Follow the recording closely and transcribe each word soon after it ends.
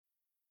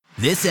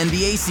This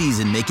NBA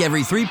season, make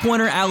every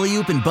three-pointer,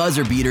 alley-oop, and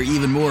buzzer beater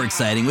even more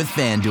exciting with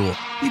FanDuel.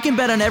 You can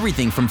bet on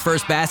everything from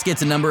first basket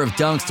to number of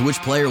dunks to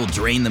which player will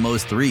drain the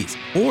most threes.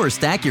 Or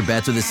stack your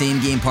bets with a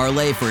same-game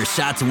parlay for a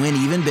shot to win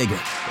even bigger.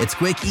 It's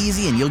quick,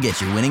 easy, and you'll get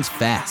your winnings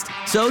fast.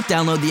 So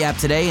download the app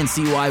today and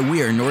see why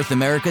we're North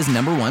America's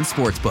 #1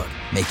 sportsbook.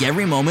 Make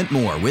every moment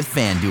more with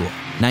FanDuel.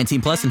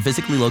 19 plus and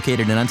physically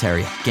located in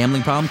Ontario.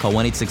 Gambling problem? Call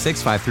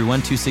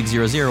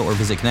 1-866-531-2600 or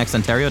visit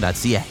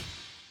connectsontario.ca.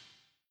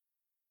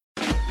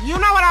 You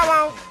know what I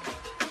want?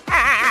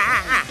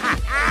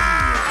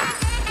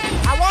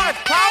 I want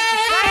to talk.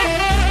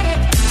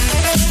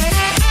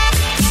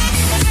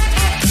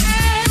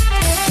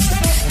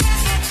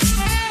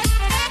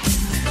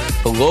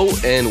 Hello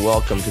and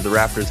welcome to the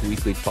Raptors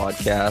Weekly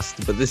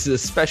Podcast, but this is a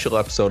special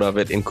episode of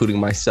it, including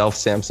myself,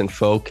 Samson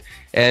Folk,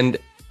 and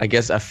I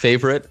guess a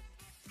favorite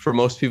for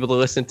most people to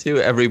listen to.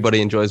 Everybody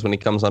enjoys when he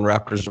comes on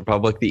Raptors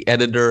Republic. The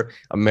editor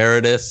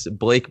emeritus,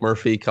 Blake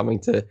Murphy, coming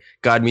to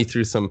guide me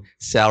through some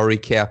salary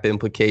cap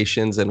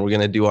implications, and we're going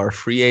to do our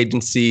free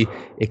agency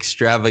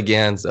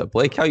extravaganza.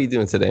 Blake, how you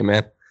doing today,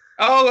 man?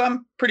 Oh,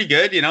 I'm pretty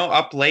good. You know,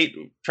 up late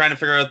trying to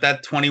figure out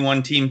that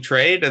 21-team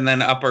trade, and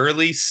then up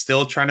early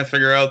still trying to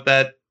figure out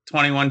that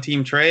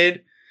 21-team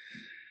trade.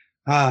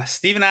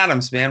 Steven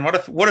Adams, man, what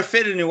a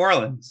fit in New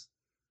Orleans.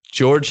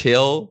 George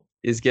Hill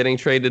is getting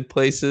traded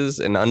places,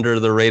 and under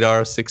the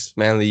radar 6th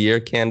man of the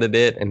year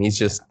candidate, and he's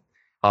just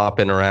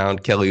hopping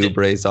around. Kelly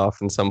Oubre's off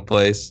in some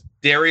place.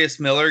 Darius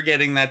Miller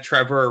getting that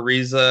Trevor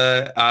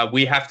Ariza.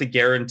 We have to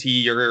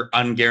guarantee your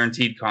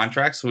unguaranteed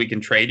contract so we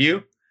can trade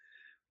you.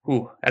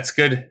 Ooh, that's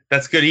good.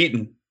 That's good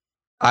eating.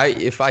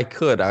 If I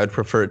could, I would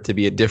prefer it to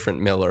be a different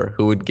Miller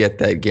who would get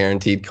that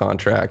guaranteed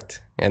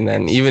contract. And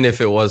then even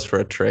if it was for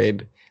a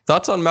trade.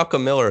 Thoughts on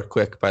Malcolm Miller,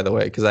 quick, by the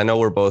way, because I know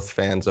we're both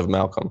fans of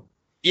Malcolm.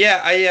 Yeah,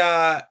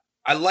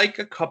 I like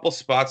a couple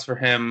spots for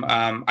him.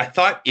 I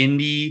thought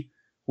Indy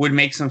would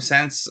make some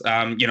sense.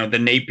 The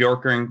Nate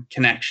Bjorkgren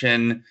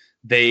connection,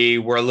 they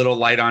were a little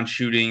light on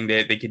shooting.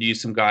 They could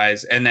use some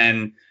guys. And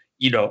then,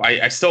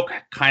 I still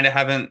kind of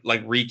haven't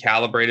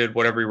recalibrated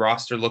what every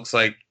roster looks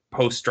like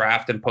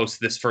post-draft and post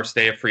this first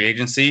day of free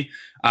agency.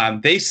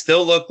 They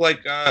still look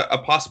like a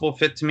possible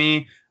fit to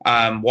me.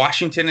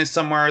 Washington is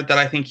somewhere that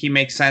I think he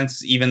makes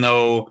sense, even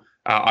though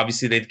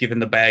obviously they've given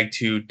the bag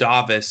to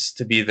Davis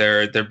to be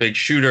their big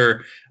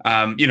shooter.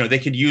 They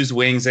could use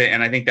wings,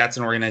 and I think that's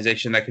an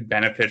organization that could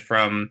benefit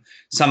from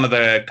some of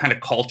the kind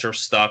of culture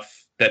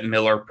stuff that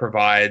Miller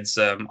provides.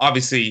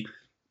 Obviously,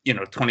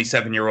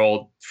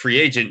 27-year-old free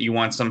agent, you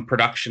want some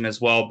production as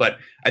well. But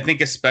I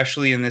think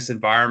especially in this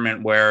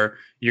environment where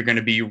you're going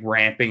to be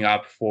ramping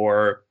up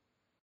for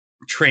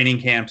training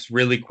camps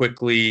really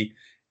quickly,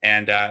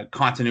 and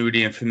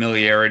continuity and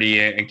familiarity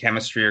and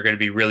chemistry are going to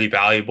be really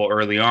valuable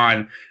early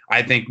on.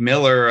 I think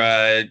Miller,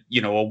 a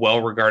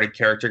well-regarded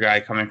character guy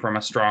coming from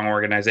a strong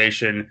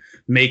organization,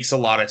 makes a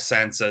lot of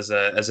sense as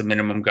a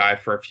minimum guy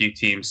for a few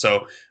teams.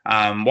 So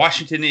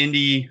Washington,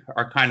 Indy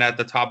are kind of at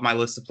the top of my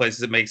list of places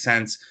that make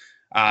sense.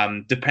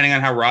 Depending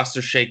on how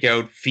rosters shake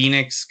out,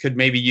 Phoenix could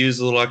maybe use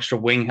a little extra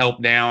wing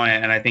help now,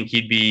 and I think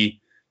he'd be,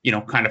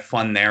 kind of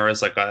fun there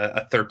as like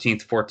a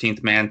 13th,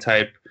 14th man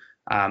type.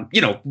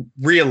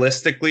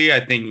 Realistically,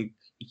 I think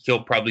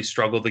he'll probably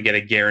struggle to get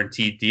a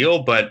guaranteed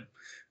deal, but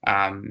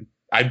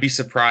I'd be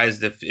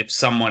surprised if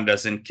someone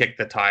doesn't kick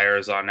the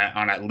tires on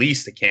at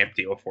least a camp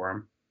deal for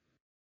him.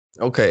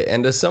 Okay,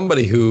 and as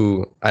somebody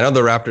who, I know the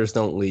Raptors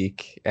don't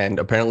leak, and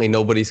apparently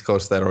nobody's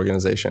close to that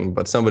organization,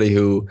 but somebody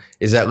who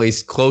is at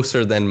least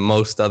closer than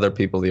most other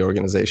people in the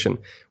organization,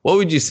 what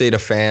would you say to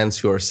fans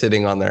who are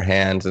sitting on their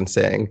hands and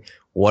saying,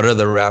 what are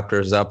the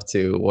Raptors up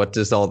to? What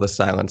does all the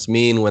silence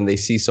mean when they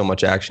see so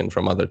much action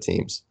from other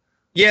teams?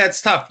 Yeah,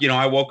 it's tough.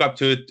 I woke up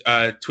to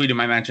a tweet in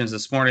my mentions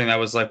this morning that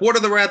was like, what are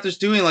the Raptors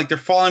doing? Like, they're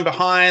falling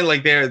behind.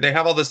 Like, they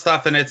have all this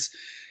stuff. And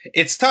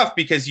it's tough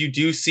because you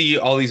do see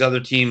all these other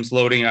teams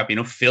loading up.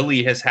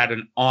 Philly has had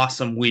an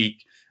awesome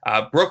week.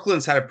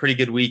 Brooklyn's had a pretty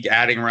good week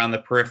adding around the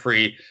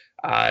periphery.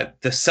 The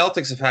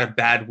Celtics have had a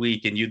bad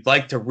week, and you'd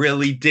like to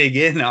really dig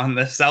in on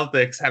the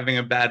Celtics having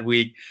a bad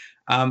week.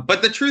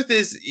 But the truth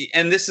is,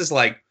 and this is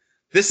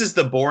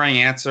the boring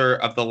answer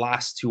of the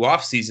last two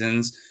off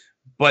seasons,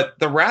 but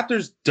the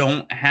Raptors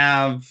don't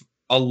have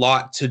a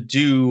lot to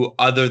do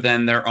other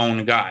than their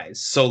own guys.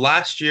 So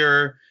last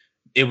year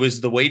it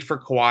was the wait for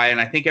Kawhi,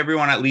 and I think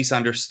everyone at least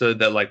understood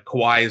that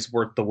Kawhi is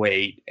worth the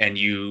wait, and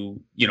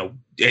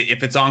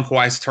if it's on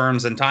Kawhi's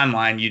terms and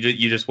timeline, you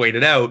just wait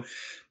it out.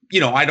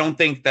 I don't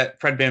think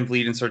that Fred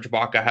VanVleet and Serge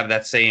Ibaka have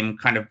that same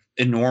kind of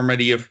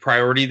enormity of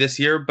priority this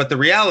year. But the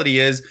reality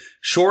is,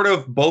 short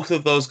of both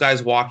of those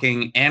guys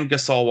walking and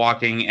Gasol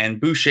walking and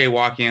Boucher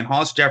walking and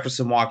Hollis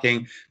Jefferson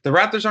walking, the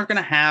Raptors aren't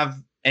going to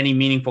have any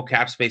meaningful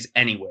cap space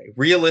anyway.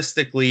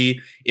 Realistically,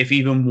 if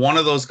even one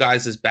of those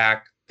guys is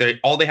back,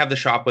 all they have to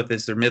shop with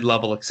is their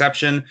mid-level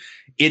exception.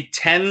 It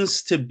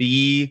tends to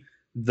be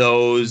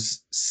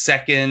those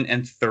second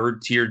and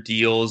third tier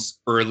deals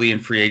early in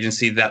free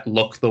agency that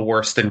look the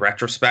worst in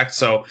retrospect.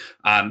 So,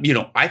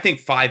 I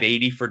think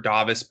 580 for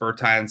Davis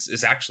Bertans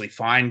is actually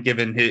fine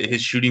given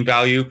his shooting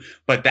value,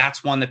 but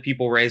that's one that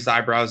people raised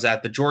eyebrows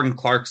at. The Jordan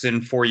Clarkson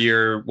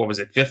 4-year, what was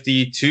it,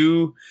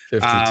 52?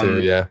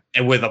 52, yeah.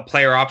 And with a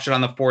player option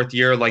on the 4th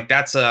year, like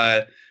that's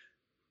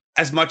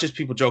as much as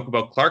people joke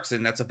about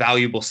Clarkson, that's a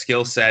valuable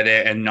skill set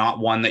and not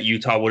one that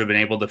Utah would have been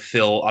able to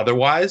fill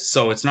otherwise.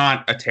 So it's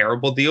not a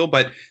terrible deal,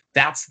 but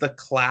that's the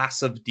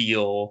class of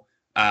deal,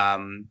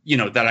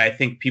 that I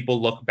think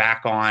people look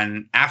back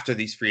on after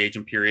these free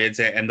agent periods.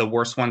 And the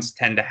worst ones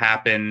tend to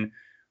happen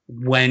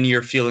when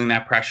you're feeling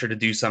that pressure to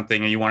do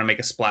something and you want to make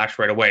a splash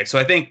right away. So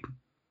I think,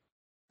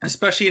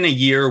 especially in a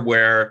year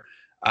where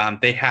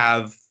they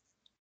have,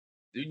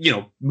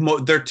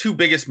 their 2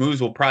 biggest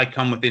moves will probably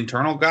come with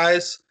internal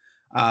guys.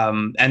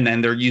 And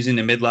then they're using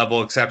the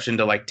mid-level exception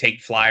to like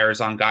take flyers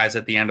on guys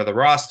at the end of the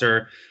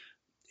roster.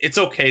 It's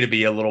okay to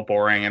be a little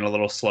boring and a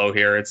little slow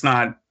here.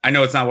 I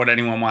know it's not what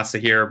anyone wants to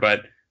hear,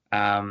 but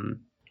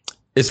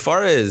as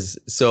far as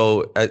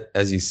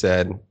you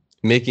said,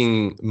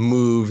 making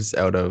moves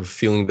out of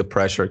feeling the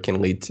pressure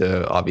can lead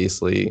to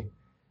obviously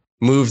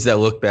moves that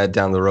look bad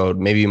down the road.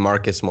 Maybe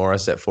Marcus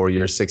Morris at 4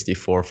 years,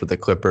 64 for the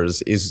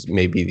Clippers is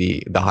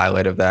maybe the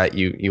highlight of that.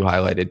 You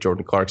highlighted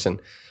Jordan Clarkson.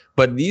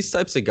 But these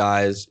types of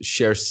guys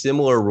share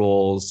similar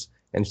roles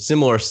and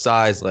similar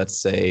size, let's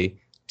say,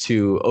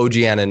 to OG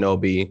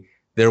Anunoby.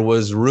 There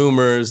was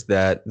rumors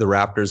that the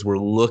Raptors were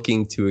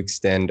looking to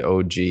extend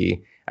OG.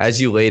 As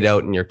you laid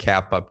out in your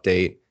cap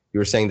update, you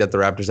were saying that the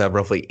Raptors have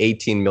roughly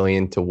 $18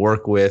 million to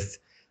work with.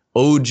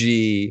 OG,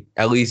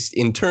 at least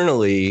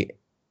internally,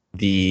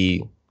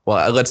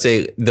 let's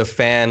say the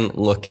fan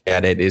look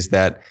at it is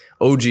that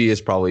OG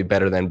is probably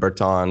better than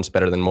Bertans,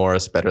 better than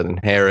Morris, better than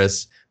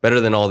Harris, better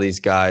than all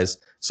these guys.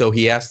 So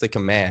he has to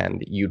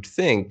command, you'd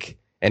think,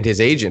 and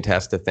his agent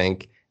has to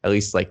think, at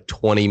least like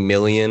 20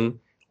 million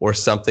or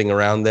something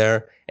around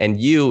there. And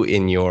you,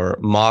 in your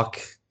mock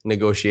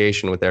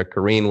negotiation with Eric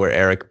Kareen, where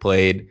Eric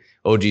played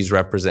OG's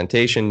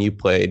representation, you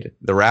played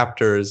the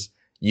Raptors.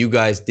 You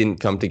guys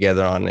didn't come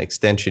together on an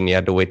extension. You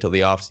had to wait till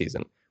the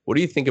offseason. What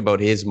do you think about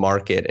his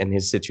market and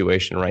his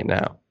situation right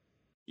now?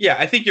 Yeah,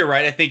 I think you're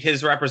right. I think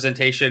his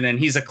representation, and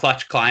he's a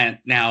Clutch client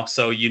now,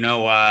 so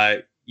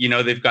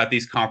they've got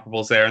these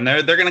comparables there, and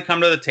they're going to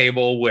come to the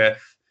table with,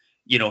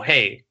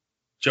 hey,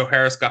 Joe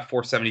Harris got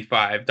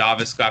 475,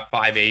 Davis got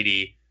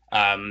 580.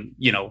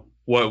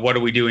 What are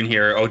we doing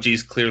here?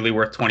 OG's clearly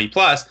worth 20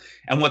 plus.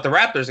 And what the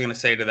Raptors are going to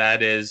say to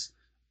that is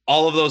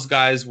all of those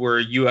guys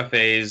were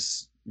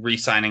UFAs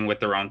re-signing with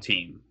their own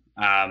team.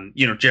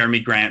 Jeremy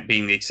Grant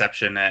being the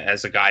exception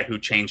as a guy who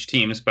changed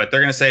teams, but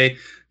they're going to say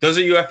those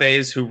are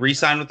UFAs who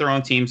re-signed with their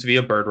own teams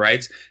via bird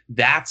rights.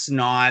 That's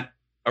not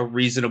a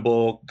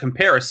reasonable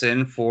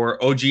comparison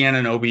for OG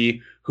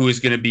Anunoby, who is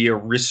going to be a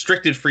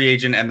restricted free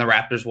agent, and the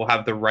Raptors will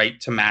have the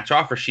right to match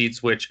offer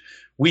sheets, which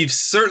we've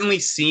certainly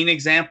seen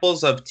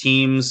examples of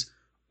teams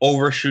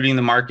overshooting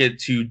the market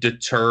to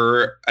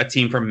deter a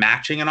team from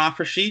matching an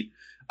offer sheet.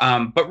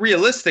 But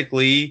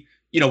realistically,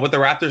 what the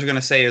Raptors are going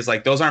to say is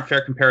like, those aren't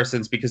fair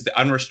comparisons because the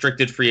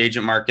unrestricted free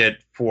agent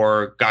market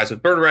for guys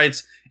with bird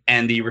rights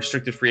and the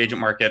restricted free agent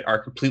market are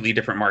completely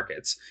different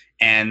markets.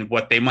 And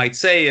what they might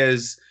say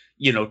is,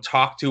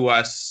 talk to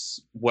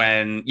us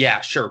when,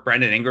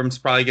 Brandon Ingram's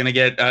probably going to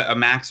get a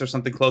max or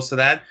something close to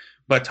that,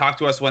 but talk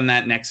to us when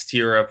that next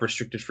tier of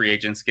restricted free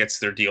agents gets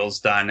their deals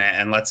done,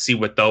 and let's see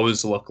what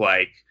those look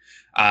like.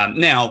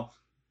 Now,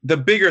 the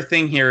bigger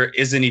thing here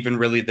isn't even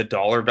really the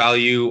dollar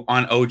value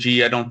on OG,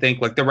 I don't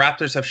think. Like the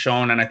Raptors have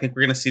shown, and I think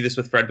we're going to see this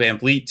with Fred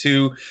VanVleet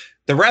too,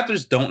 the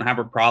Raptors don't have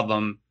a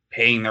problem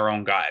paying their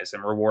own guys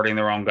and rewarding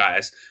their own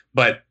guys.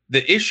 But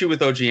the issue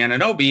with OG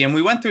Anunoby, and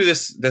we went through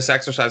this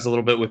exercise a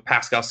little bit with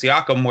Pascal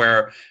Siakam,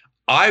 where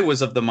I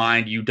was of the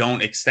mind you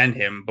don't extend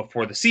him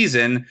before the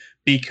season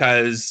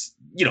because,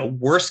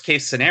 worst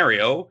case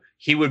scenario,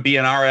 he would be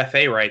an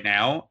RFA right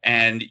now,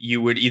 and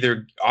you would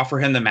either offer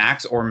him the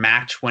max or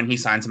match when he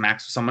signs a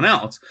max with someone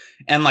else.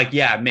 And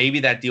maybe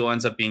that deal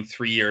ends up being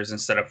 3 years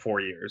instead of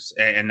 4 years.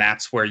 And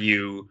that's where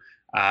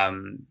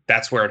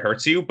that's where it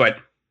hurts you. But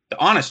the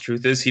honest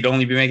truth is he'd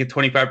only be making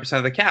 25%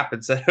 of the cap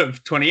instead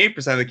of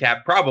 28% of the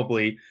cap,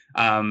 probably.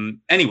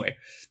 Anyway,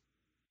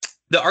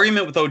 the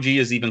argument with OG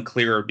is even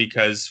clearer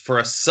because for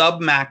a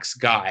sub-max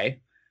guy,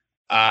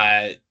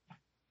 the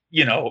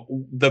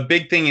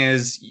big thing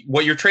is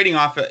what you're trading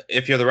off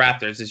if you're the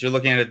Raptors is you're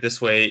looking at it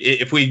this way.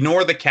 If we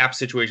ignore the cap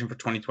situation for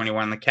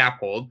 2021, the cap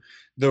hold,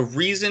 the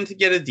reason to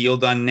get a deal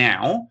done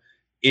now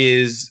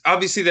is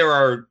obviously there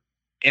are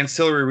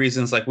ancillary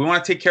reasons. Like we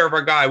want to take care of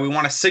our guy. We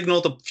want to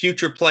signal to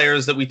future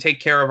players that we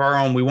take care of our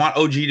own. We want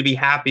OG to be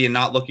happy and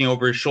not looking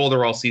over his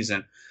shoulder all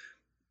season.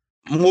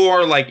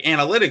 More like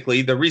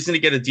analytically, the reason to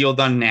get a deal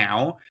done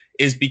now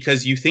is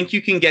because you think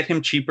you can get him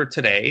cheaper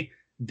today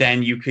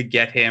than you could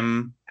get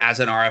him as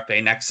an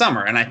RFA next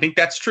summer. And I think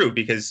that's true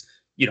because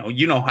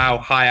you know how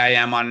high I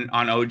am on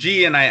OG,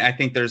 and I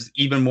think there's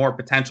even more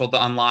potential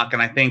to unlock.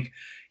 And I think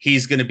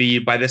he's going to be,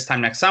 by this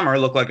time next summer,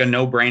 look like a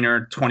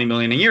no-brainer $20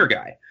 million a year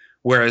guy.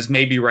 Whereas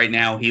maybe right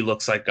now he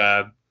looks like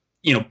a,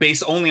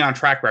 based only on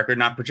track record,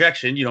 not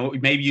projection,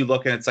 maybe you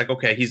look and it's like,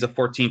 okay, he's a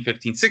 14,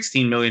 15,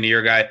 16 million a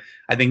year guy.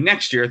 I think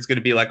next year it's going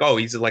to be like, oh,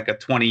 he's like a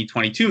 20,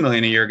 22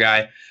 million a year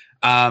guy.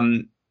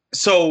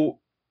 So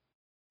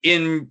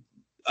in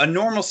a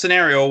normal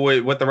scenario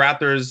with the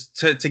Raptors,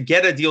 to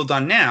get a deal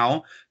done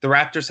now, the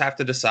Raptors have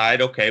to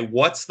decide, okay,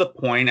 what's the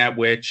point at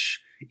which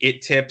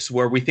it tips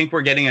where we think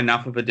we're getting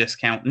enough of a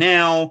discount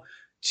now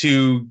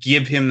to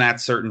give him that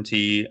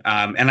certainty.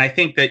 And I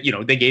think that,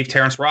 they gave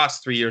Terrence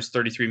Ross 3 years,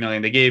 $33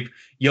 million. They gave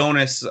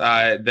Jonas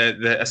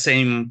the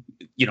same,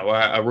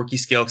 a rookie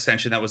scale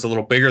extension that was a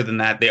little bigger than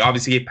that. They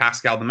obviously gave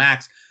Pascal the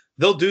max.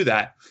 They'll do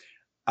that.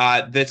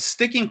 The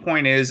sticking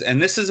point is,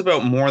 and this is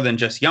about more than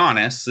just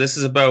Giannis, this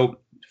is about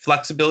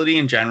flexibility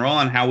in general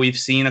and how we've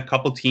seen a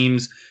couple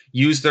teams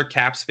use their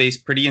cap space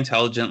pretty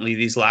intelligently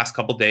these last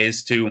couple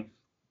days to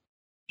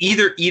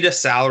either eat a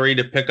salary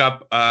to pick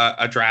up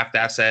a draft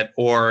asset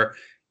or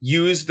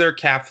use their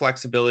cap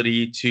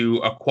flexibility to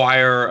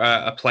acquire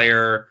a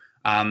player,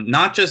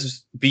 not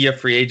just via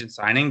free agent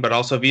signing, but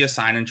also via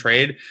sign and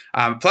trade.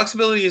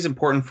 Flexibility is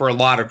important for a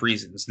lot of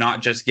reasons,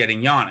 not just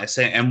getting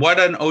Giannis. And what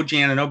an OG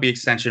Anunoby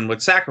extension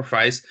would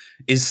sacrifice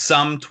is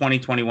some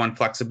 2021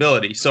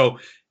 flexibility. So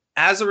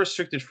as a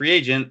restricted free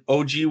agent,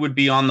 OG would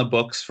be on the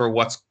books for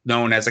what's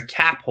known as a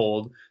cap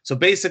hold. So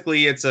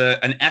basically, it's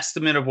an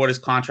estimate of what his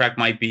contract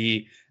might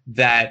be.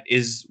 That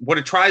is what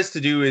it tries to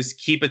do is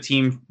keep a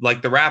team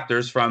like the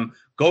Raptors from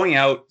going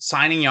out,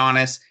 signing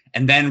Giannis,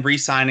 and then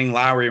re-signing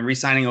Lowry and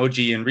re-signing OG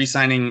and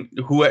re-signing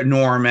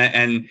Norm.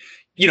 And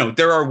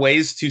there are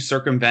ways to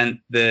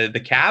circumvent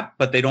the cap,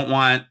 but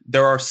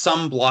there are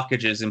some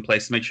blockages in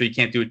place to make sure you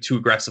can't do it too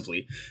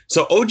aggressively.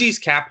 So OG's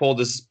cap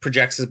hold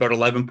projects as about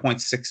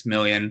 11.6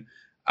 million.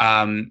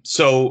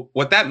 So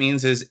what that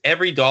means is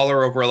every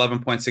dollar over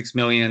 11.6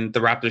 million, the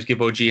Raptors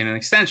give OG in an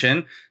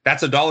extension.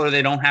 That's a dollar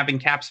they don't have in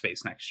cap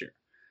space next year.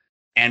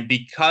 And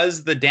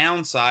because the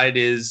downside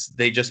is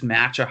they just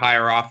match a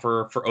higher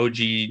offer for OG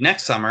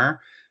next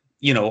summer,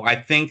 I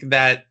think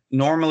that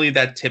normally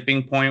that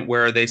tipping point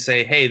where they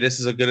say, hey, this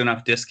is a good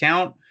enough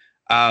discount.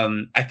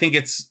 I think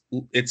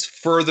it's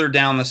further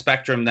down the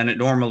spectrum than it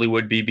normally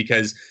would be,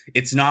 because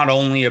it's not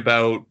only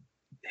about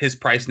his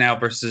price now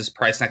versus his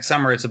price next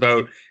summer. It's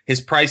about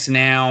his price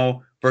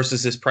now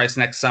versus his price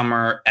next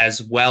summer,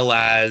 as well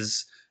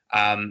as,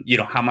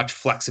 how much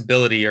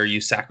flexibility are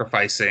you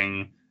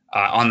sacrificing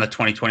on the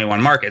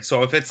 2021 market?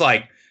 So if it's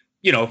like,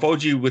 if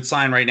OG would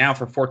sign right now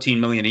for $14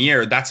 million a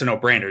year, that's a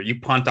no-brainer. You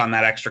punt on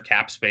that extra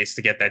cap space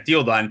to get that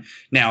deal done.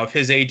 Now, if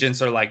his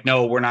agents are like,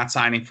 no, we're not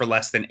signing for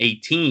less than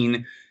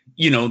 18,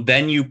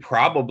 then you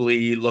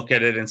probably look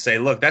at it and say,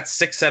 look, that's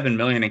 6-7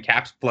 million in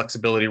cap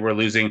flexibility we're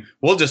losing.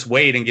 We'll just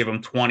wait and give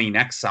him 20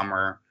 next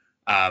summer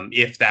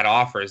if that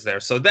offer is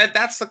there. So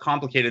that's the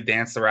complicated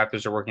dance the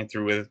Raptors are working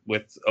through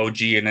with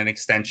OG and an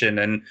extension.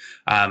 And,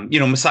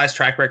 Masai's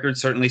track record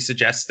certainly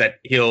suggests that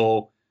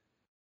he'll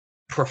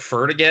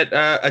prefer to get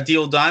a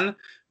deal done.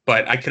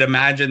 But I could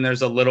imagine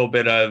there's a little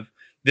bit of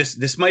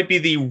this might be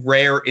the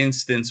rare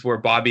instance where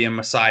Bobby and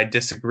Masai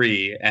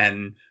disagree,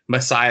 and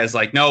Masai is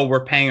like, no,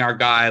 we're paying our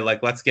guy.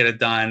 Like, let's get it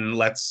done.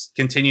 Let's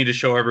continue to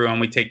show everyone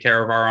we take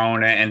care of our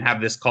own and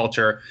have this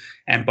culture.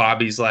 And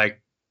Bobby's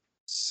like,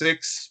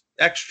 6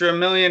 extra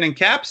million in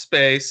cap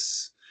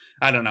space.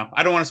 I don't know.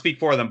 I don't want to speak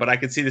for them, but I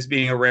could see this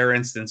being a rare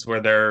instance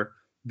where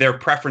their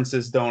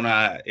preferences don't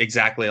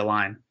exactly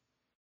align.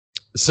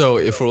 So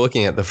if we're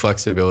looking at the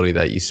flexibility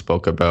that you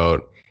spoke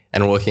about,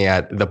 and we're looking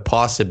at the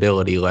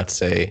possibility, let's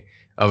say,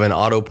 of an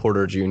Otto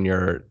Porter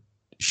Jr.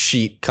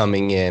 sheet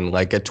coming in,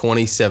 like a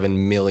 $27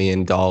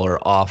 million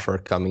offer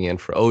coming in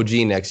for OG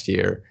next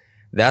year,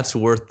 that's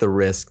worth the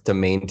risk to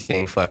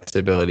maintain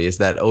flexibility. Is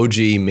that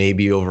OG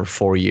maybe over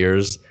 4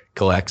 years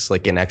collects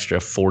like an extra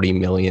 $40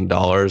 million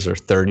or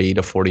 $30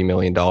 to $40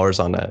 million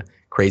on a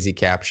crazy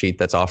cap sheet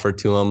that's offered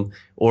to him,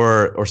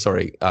 or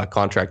a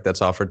contract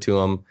that's offered to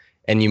him,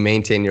 and you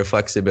maintain your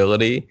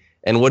flexibility?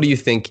 And what do you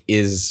think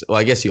is, well,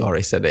 I guess you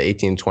already said that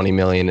 18, 20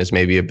 million is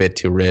maybe a bit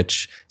too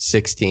rich.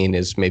 16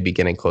 is maybe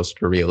getting closer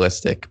to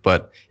realistic,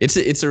 but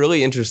it's a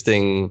really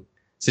interesting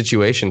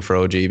situation for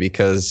OG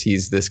because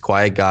he's this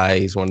quiet guy.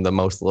 He's one of the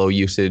most low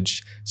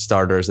usage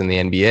starters in the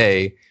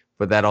NBA,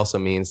 but that also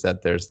means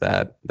that there's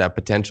that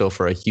potential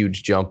for a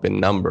huge jump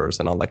in numbers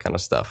and all that kind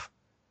of stuff.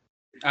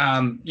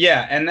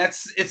 Yeah. And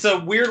it's a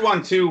weird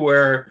one too,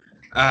 where,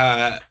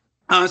 so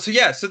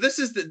this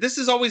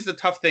is always the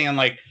tough thing. And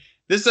like,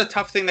 this is a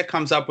tough thing that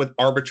comes up with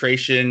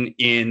arbitration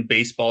in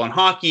baseball and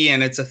hockey.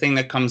 And it's a thing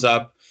that comes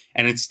up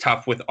and it's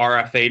tough with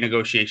RFA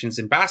negotiations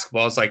in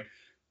basketball. It's like,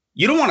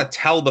 you don't want to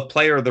tell the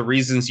player the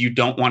reasons you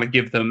don't want to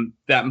give them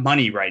that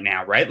money right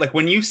now, right? Like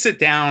when you sit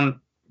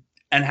down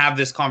and have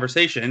this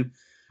conversation,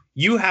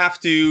 you have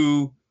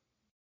to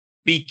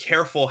be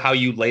careful how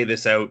you lay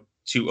this out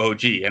to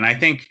OG. And I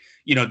think,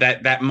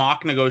 that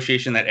mock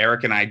negotiation that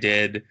Eric and I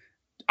did,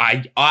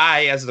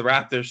 I, as the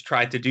Raptors,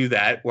 tried to do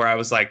that where I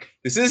was like,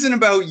 this isn't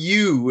about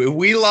you.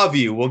 We love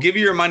you. We'll give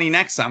you your money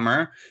next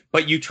summer,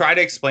 but you try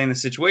to explain the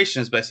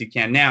situation as best you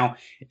can. Now,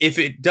 if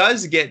it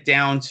does get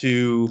down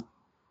to,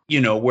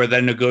 where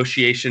the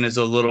negotiation is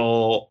a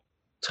little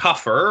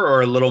tougher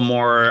or a little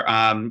more,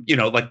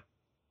 like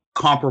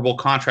comparable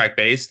contract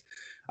based,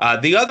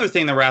 the other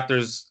thing the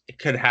Raptors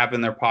could have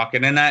in their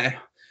pocket, and I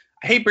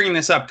hate bringing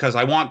this up because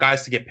I want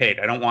guys to get paid.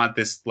 I don't want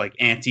this like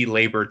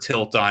anti-labor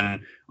tilt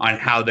on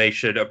how they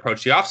should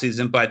approach the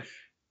offseason. But,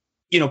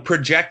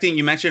 projecting,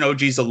 you mentioned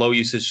OG's a low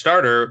usage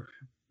starter.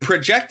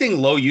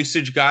 Projecting low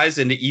usage guys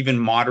into even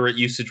moderate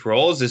usage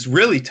roles is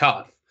really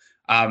tough.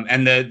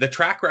 And the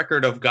track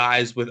record of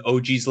guys with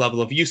OG's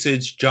level of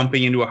usage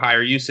jumping into a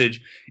higher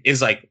usage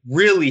is like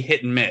really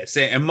hit and miss.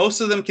 And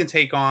most of them can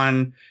take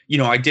on,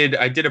 I did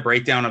a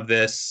breakdown of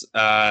this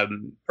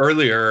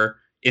earlier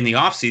in the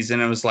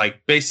offseason. It was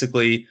like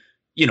basically,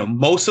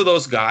 most of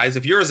those guys,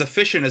 if you're as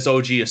efficient as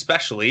OG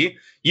especially,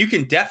 you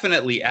can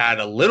definitely add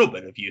a little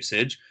bit of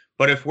usage.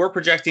 But if we're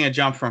projecting a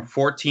jump from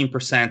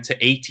 14% to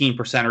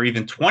 18% or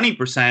even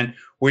 20%,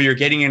 where you're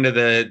getting into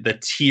the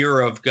tier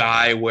of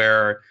guy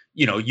where,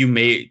 you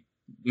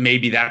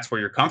maybe that's where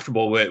you're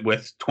comfortable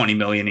with 20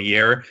 million a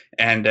year.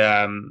 And,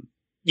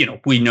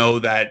 we know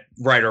that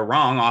right or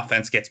wrong,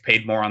 offense gets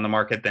paid more on the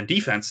market than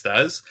defense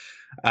does.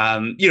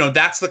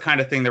 That's the kind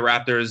of thing the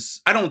Raptors,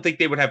 I don't think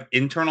they would have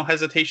internal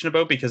hesitation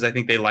about, because I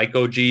think they like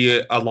OG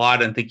a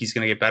lot and think he's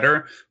going to get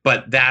better.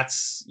 But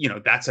that's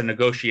a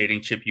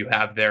negotiating chip you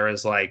have there,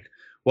 is like,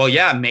 well,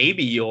 yeah,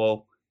 maybe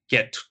you'll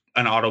get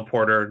an Otto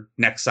Porter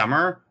next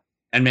summer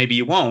and maybe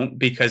you won't,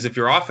 because if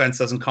your offense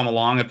doesn't come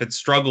along, if it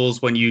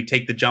struggles when you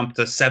take the jump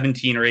to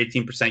 17 or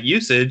 18%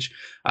 usage,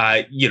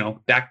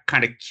 that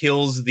kind of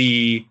kills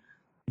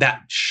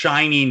that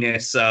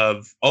shininess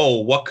of,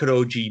 oh, what could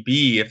OG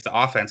be if the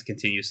offense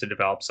continues to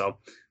develop? So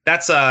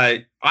that's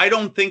I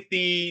don't think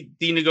the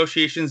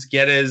negotiations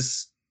get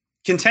as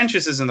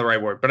contentious, isn't the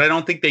right word, but I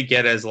don't think they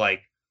get as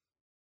like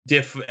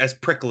as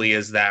prickly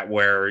as that,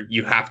 where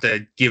you have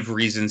to give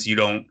reasons you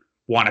don't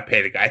want to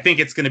pay the guy. I think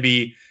it's going to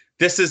be,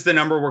 this is the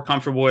number we're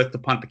comfortable with to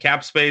punt the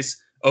cap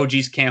space.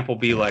 OG's camp will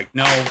be like,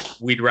 no,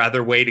 we'd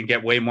rather wait and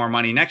get way more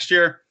money next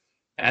year.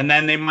 And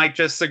then they might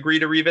just agree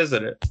to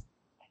revisit it.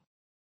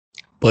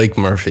 Blake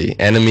Murphy,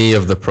 enemy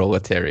of the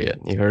proletariat.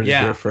 You heard it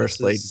here first,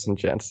 ladies and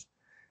gents.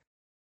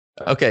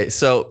 Okay,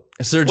 so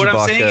Serge Ibaka. What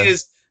I'm saying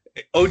is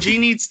OG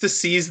needs to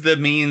seize the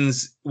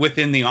means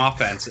within the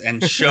offense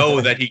and show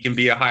that he can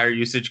be a higher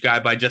usage guy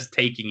by just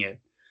taking it.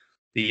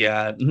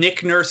 The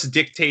Nick Nurse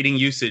dictating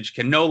usage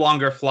can no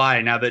longer fly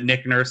now that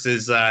Nick Nurse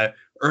is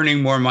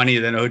earning more money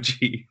than OG.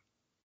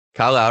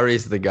 Kyle Lowry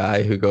is the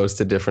guy who goes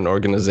to different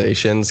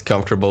organizations,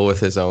 comfortable with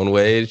his own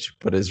wage,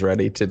 but is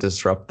ready to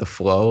disrupt the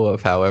flow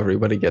of how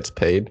everybody gets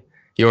paid.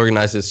 He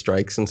organizes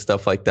strikes and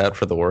stuff like that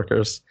for the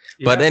workers.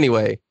 Yeah. But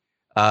anyway,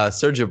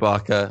 Serge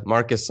Ibaka,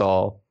 Marc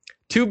Gasol,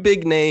 two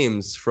big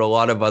names for a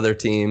lot of other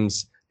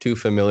teams, two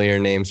familiar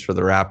names for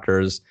the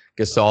Raptors.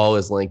 Gasol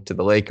is linked to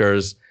the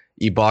Lakers.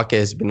 Ibaka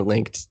has been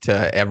linked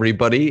to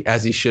everybody,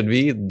 as he should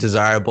be,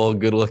 desirable,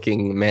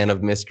 good-looking man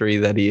of mystery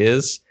that he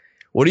is.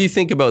 What do you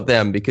think about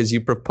them? Because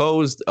you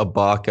proposed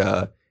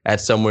Ibaka at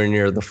somewhere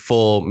near the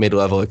full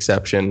mid-level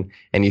exception,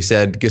 and you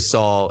said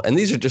Gasol, and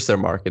these are just their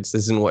markets.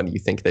 This isn't what you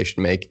think they should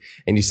make.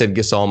 And you said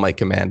Gasol might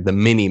command the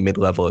mini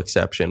mid-level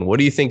exception. What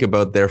do you think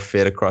about their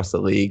fit across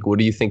the league? What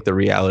do you think the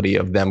reality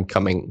of them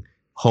coming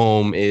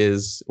home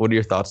is? What are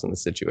your thoughts on the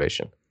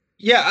situation?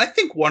 Yeah, I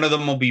think one of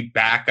them will be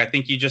back. I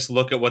think you just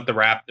look at what the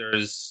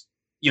Raptors,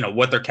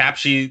 what their cap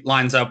sheet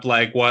lines up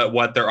like,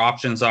 what their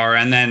options are,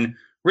 and then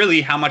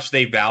really how much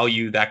they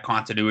value that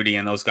continuity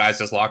and those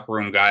guys as locker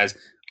room guys.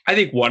 I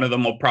think one of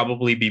them will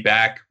probably be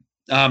back.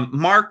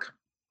 Mark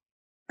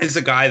is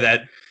a guy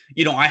that,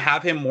 I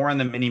have him more in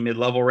the mini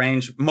mid-level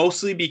range,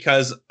 mostly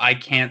because I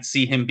can't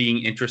see him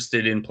being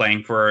interested in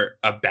playing for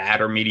a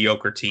bad or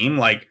mediocre team.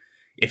 Like,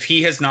 if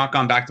he has not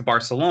gone back to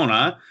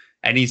Barcelona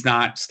and he's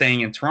not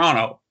staying in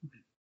Toronto,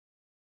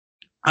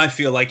 I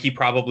feel like he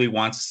probably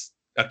wants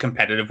a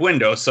competitive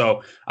window.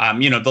 So,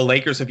 the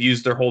Lakers have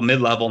used their whole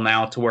mid-level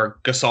now to where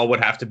Gasol would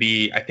have to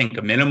be, I think,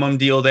 a minimum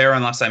deal there,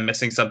 unless I'm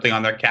missing something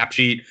on their cap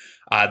sheet.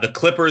 The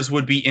Clippers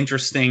would be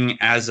interesting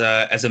as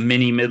a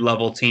mini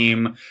mid-level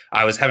team.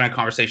 I was having a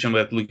conversation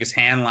with Lucas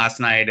Hand last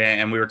night,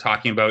 and we were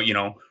talking about,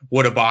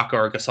 would Ibaka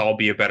or Gasol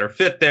be a better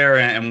fit there,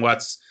 and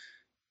what's,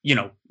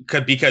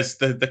 because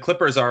the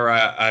Clippers are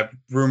a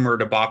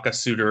rumored Ibaka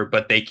suitor,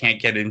 but they can't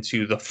get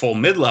into the full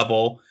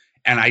mid-level.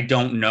 And I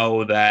don't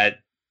know that,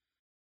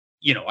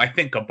 I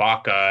think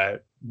Ibaka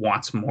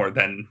wants more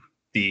than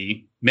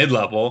the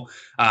mid-level.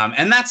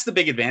 And that's the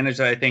big advantage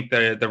that I think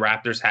the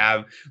Raptors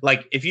have.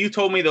 Like, if you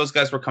told me those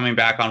guys were coming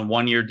back on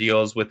one-year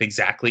deals with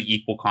exactly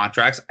equal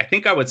contracts, I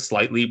think I would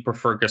slightly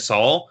prefer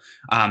Gasol.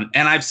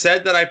 And I've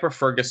said that I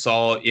prefer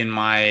Gasol in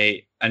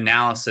my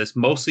analysis,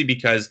 mostly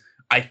because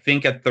I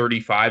think at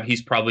 35,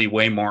 he's probably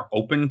way more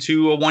open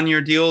to a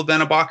one-year deal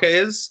than Ibaka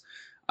is.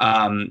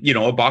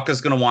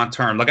 Ibaka's going to want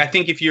term. Like, I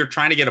think if you're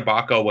trying to get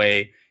Ibaka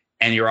away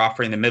and you're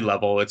offering the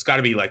mid-level, it's got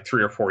to be like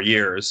 3 or 4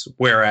 years.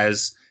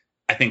 Whereas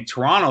I think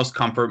Toronto's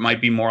comfort might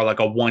be more like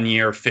a 1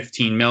 year,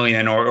 15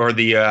 million, or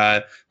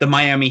the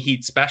Miami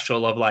Heat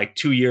special of like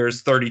 2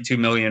 years, 32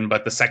 million,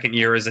 but the second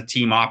year is a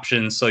team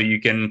option, so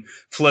you can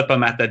flip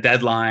them at the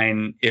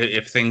deadline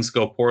if things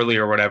go poorly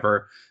or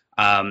whatever.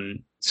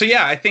 So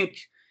yeah, I think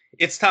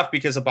it's tough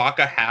because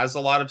Ibaka has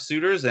a lot of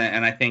suitors,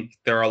 and I think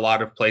there are a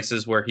lot of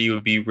places where he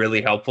would be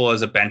really helpful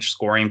as a bench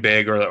scoring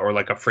big or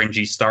like a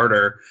fringy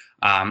starter.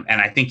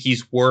 And I think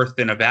he's worth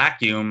in a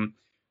vacuum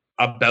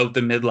about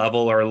the mid-level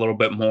or a little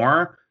bit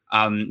more.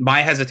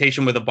 My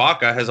hesitation with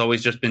Ibaka has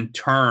always just been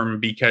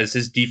term because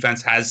his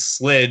defense has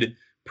slid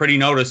pretty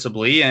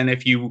noticeably. And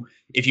if you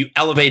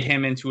elevate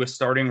him into a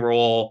starting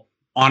role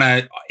in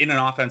an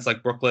offense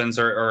like Brooklyn's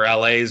or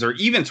LA's or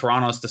even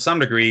Toronto's to some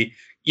degree,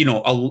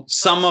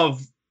 some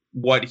of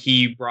what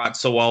he brought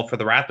so well for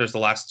the Raptors the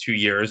last 2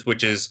 years,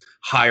 which is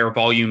higher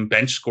volume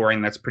bench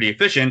scoring that's pretty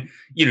efficient.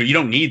 You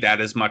don't need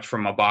that as much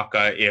from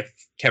Ibaka if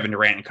Kevin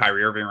Durant and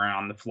Kyrie Irving are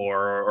on the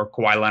floor or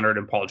Kawhi Leonard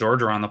and Paul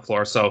George are on the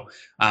floor. So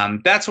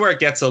that's where it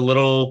gets a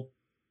little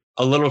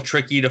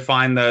tricky to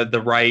find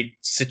the right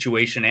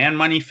situation and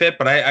money fit.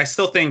 But I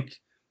still think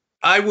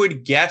I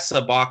would guess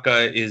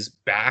Ibaka is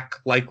back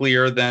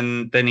likelier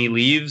than he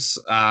leaves.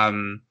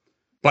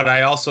 But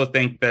I also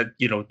think that,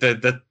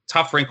 the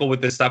tough wrinkle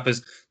with this stuff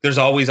is there's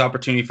always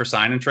opportunity for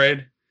sign and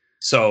trade.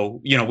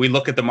 So, we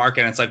look at the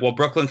market and it's like, well,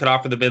 Brooklyn could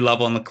offer the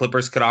mid-level and the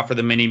Clippers could offer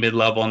the mini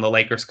mid-level and the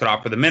Lakers could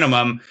offer the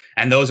minimum.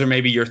 And those are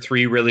maybe your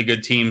 3 really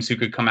good teams who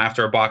could come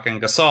after Ibaka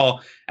and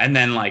Gasol. And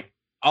then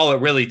all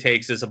it really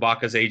takes is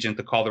Ibaka's agent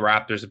to call the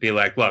Raptors and be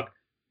like, look,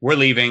 we're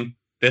leaving.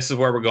 This is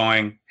where we're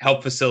going.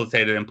 Help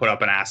facilitate it and put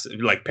up an asset,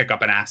 pick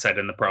up an asset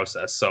in the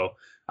process. So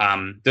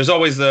there's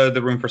always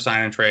the room for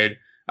sign and trade.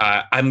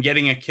 I'm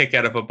getting a kick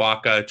out of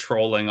Ibaka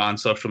trolling on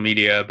social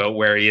media about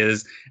where he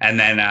is. And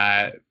then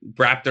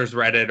Raptors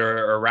Reddit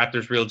or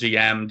Raptors Real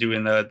GM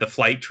doing the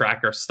flight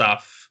tracker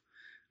stuff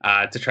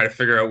to try to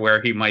figure out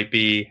where he might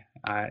be.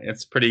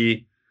 It's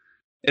pretty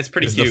cute.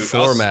 The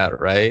format,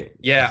 right?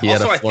 Yeah.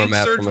 Also, I think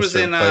Serge was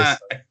in I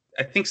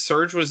think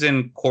Serge was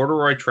in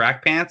corduroy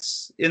track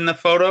pants in the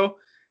photo.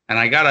 And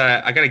I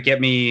gotta get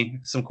me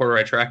some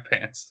corduroy track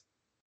pants.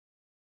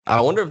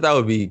 I wonder if that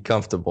would be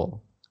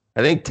comfortable.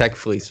 I think tech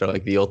fleece are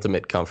like the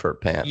ultimate comfort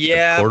pants.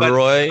 Yeah,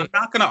 corduroy. But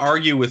I'm not going to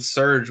argue with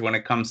Serge when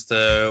it comes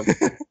to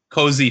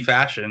cozy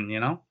fashion,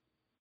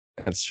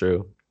 That's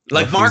true.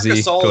 Like Marc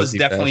Gasol is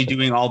definitely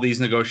doing all these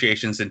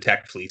negotiations in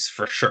tech fleece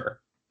for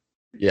sure.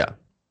 Yeah.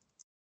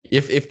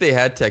 If they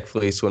had tech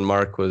fleece when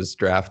Mark was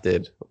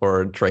drafted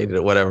or traded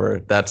or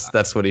whatever,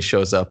 that's what he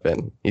shows up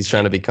in. He's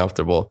trying to be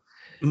comfortable.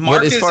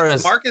 Mark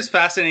is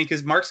fascinating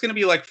because Mark's going to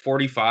be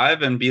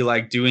 45 and be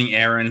doing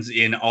errands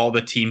in all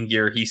the team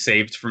gear he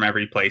saved from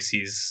every place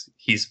he's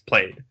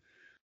played.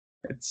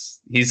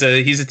 He's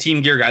a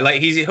team gear guy.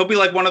 He'll be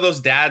one of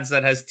those dads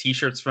that has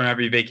t-shirts from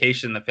every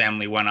vacation the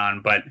family went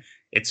on, but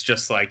it's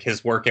just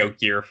his workout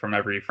gear from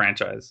every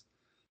franchise.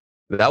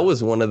 That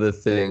was one of the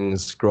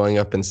things growing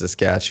up in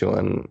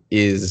Saskatchewan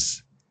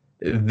is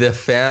the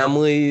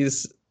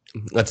families.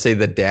 Let's say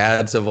the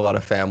dads of a lot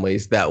of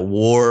families that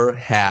wore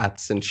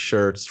hats and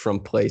shirts from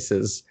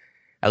places,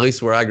 at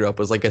least where I grew up,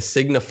 was like a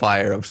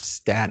signifier of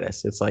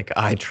status. It's like,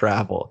 I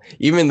travel,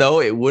 even though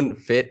it wouldn't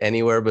fit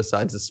anywhere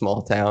besides a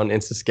small town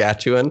in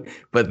Saskatchewan.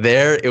 But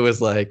there it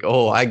was like,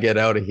 oh, I get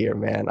out of here,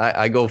 man.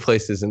 I go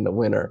places in the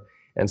winter.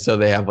 And so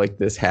they have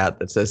this hat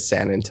that says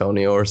San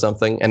Antonio or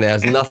something. And it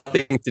has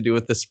nothing to do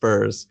with the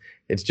Spurs.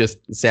 It's just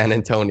San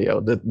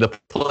Antonio, the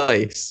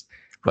place.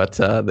 But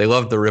they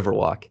love the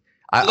Riverwalk.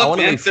 I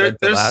want to leave Fred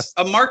to last.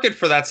 There's a market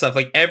for that stuff.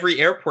 Every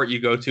airport you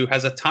go to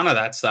has a ton of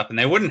that stuff, and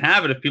they wouldn't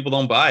have it if people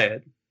don't buy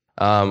it.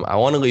 I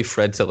want to leave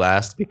Fred to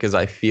last because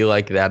I feel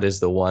like that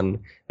is the one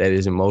that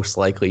is most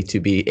likely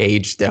to be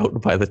aged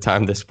out by the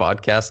time this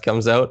podcast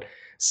comes out.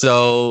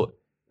 So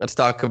let's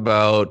talk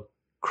about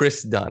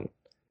Kris Dunn.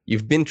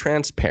 You've been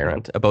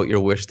transparent about your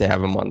wish to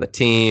have him on the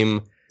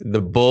team.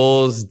 The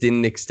Bulls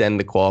didn't extend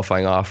the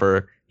qualifying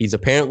offer. He's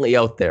apparently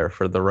out there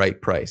for the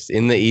right price.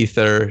 In the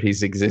ether,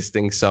 he's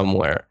existing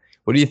somewhere.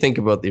 What do you think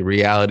about the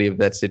reality of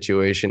that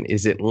situation?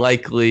 Is it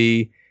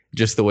likely,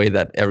 just the way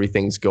that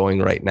everything's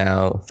going right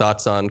now?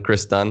 Thoughts on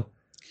Kris Dunn?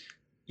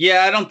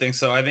 Yeah, I don't think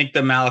so. I think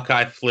the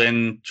Malachi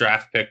Flynn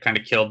draft pick kind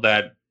of killed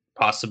that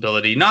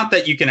possibility. Not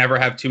that you can ever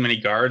have too many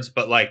guards,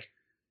 but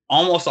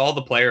almost all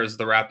the players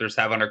the Raptors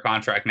have under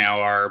contract now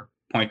are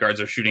point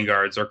guards or shooting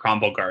guards or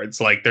combo guards.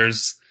 They're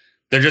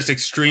just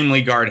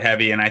extremely guard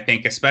heavy. And I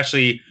think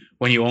especially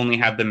when you only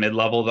have the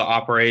mid-level to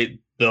operate,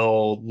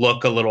 they'll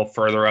look a little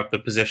further up the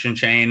position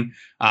chain.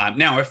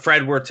 Now, if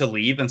Fred were to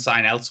leave and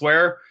sign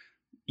elsewhere,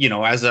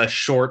 as a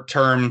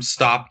short-term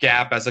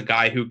stopgap, as a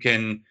guy who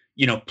can,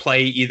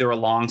 play either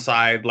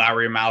alongside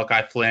Lowry or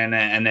Malachi Flynn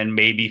and then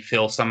maybe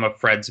fill some of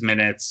Fred's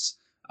minutes,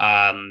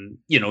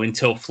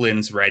 until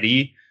Flynn's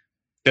ready,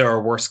 there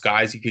are worse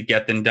guys you could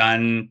get than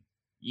Dunn.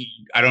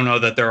 I don't know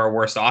that there are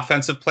worse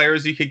offensive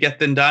players you could get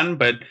than Dunn,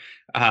 but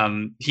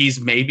he's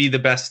maybe the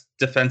best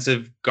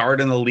defensive guard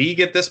in the league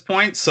at this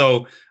point.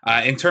 So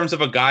in terms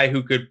of a guy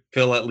who could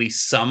fill at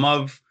least some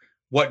of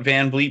what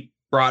Van Vliet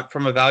brought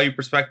from a value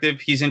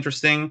perspective, he's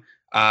interesting.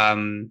 I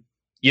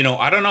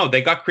don't know.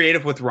 They got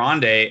creative with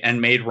Rondae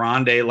and made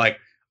Rondae like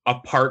a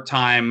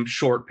part-time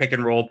short pick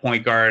and roll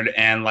point guard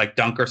and like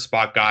dunker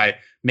spot guy.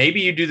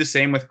 Maybe you do the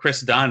same with Chris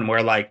Dunn,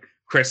 where like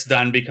Chris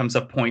Dunn becomes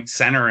a point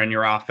center in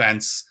your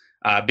offense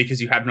because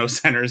you have no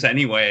centers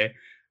anyway.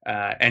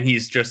 And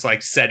he's just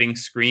like setting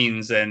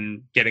screens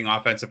and getting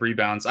offensive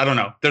rebounds. I don't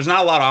know. There's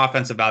not a lot of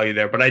offensive value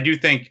there, but I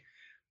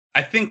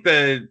think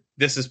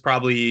this is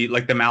probably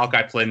like the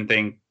Malachi Flynn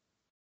thing.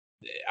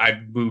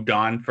 I've moved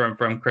on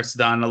from Chris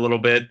Dunn a little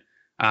bit.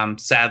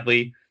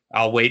 Sadly,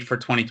 I'll wait for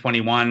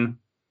 2021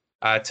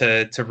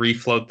 to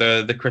refloat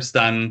the Chris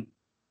Dunn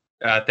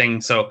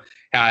thing. So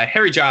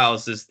Harry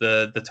Giles is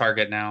the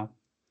target now.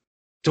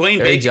 Dwayne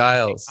Harry Bacon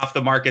Giles off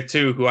the market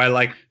too, who I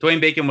like.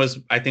 Dwayne Bacon was,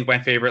 I think, my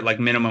favorite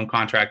like minimum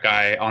contract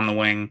guy on the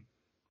wing.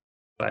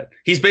 But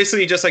he's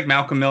basically just like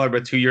Malcolm Miller,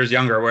 but 2 years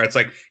younger, where it's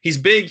like he's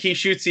big, he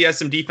shoots, he has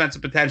some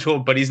defensive potential,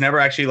 but he's never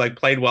actually like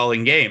played well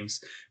in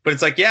games. But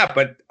it's like, yeah,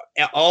 but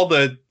all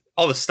the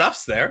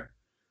stuff's there.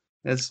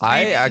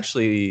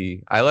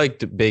 I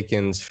liked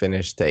Bacon's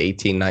finish to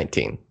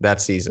 18-19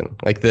 that season.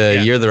 Like the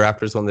year the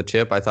Raptors won the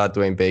chip, I thought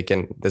Dwayne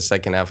Bacon, the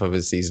second half of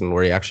his season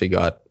where he actually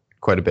got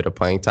quite a bit of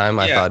playing time,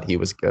 I thought he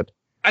was good.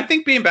 I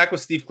think being back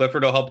with Steve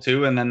Clifford will help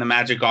too. And then the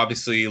Magic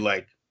obviously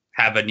like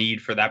have a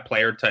need for that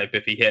player type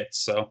if he hits.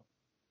 So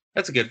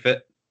that's a good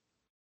fit.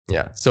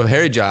 Yeah. So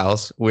Harry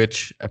Giles,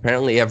 which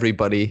apparently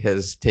everybody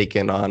has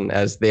taken on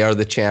as they are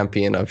the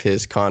champion of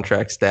his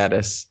contract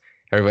status.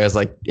 Everybody's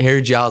like,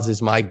 Harry Giles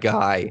is my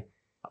guy.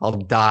 I'll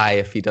die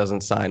if he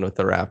doesn't sign with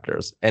the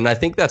Raptors. And I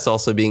think that's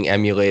also being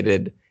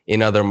emulated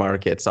in other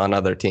markets on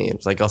other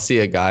teams. Like I'll see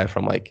a guy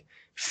from like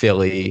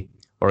Philly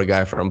or a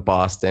guy from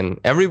Boston.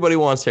 Everybody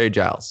wants Harry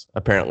Giles,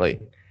 apparently.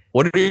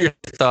 What are your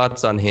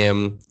thoughts on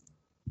him?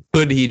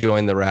 Could he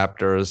join the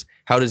Raptors?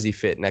 How does he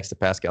fit next to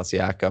Pascal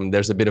Siakam?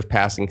 There's a bit of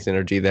passing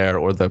synergy there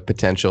or the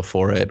potential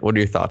for it. What are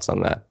your thoughts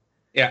on that?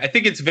 Yeah, I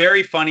think it's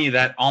very funny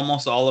that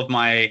almost all of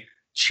my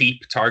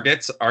cheap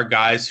targets are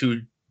guys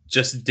who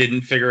just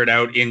didn't figure it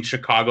out in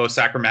Chicago,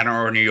 Sacramento,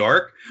 or New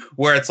York,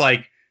 where it's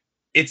like,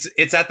 it's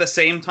at the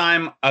same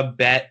time a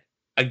bet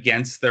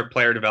against their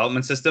player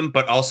development system,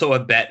 but also a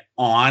bet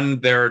on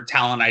their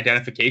talent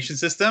identification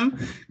system.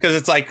 Because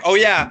it's like, oh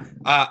yeah,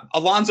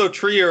 Alonzo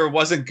Trier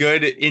wasn't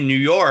good in New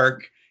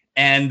York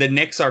and the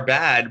Knicks are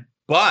bad,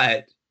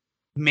 but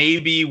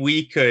maybe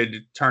we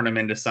could turn him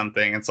into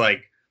something. It's like,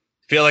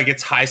 I feel like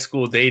it's high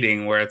school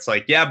dating where it's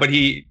like, yeah, but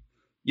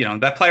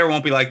that player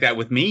won't be like that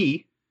with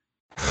me.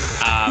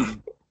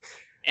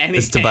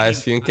 It's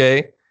Tobias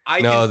Funke.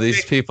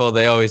 These people,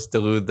 they always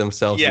delude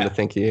themselves into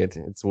thinking it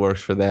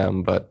works for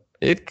them, but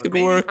it could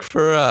work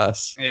for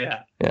us.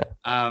 Yeah.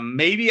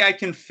 Maybe I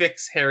can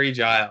fix Harry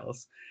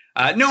Giles.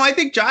 No, I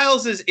think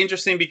Giles is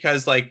interesting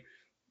because, like,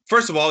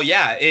 first of all,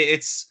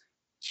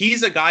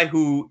 he's a guy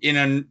who, in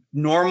a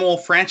normal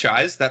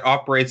franchise that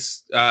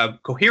operates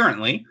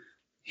coherently,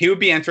 he would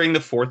be entering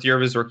the fourth year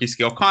of his rookie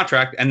scale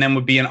contract and then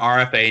would be an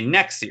RFA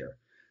next year.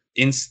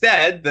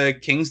 Instead, the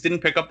Kings didn't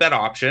pick up that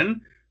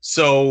option.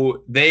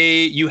 So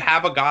you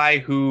have a guy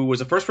who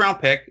was a first round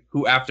pick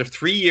who after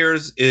 3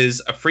 years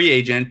is a free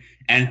agent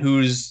and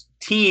whose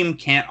team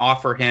can't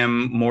offer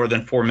him more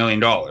than $4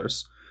 million.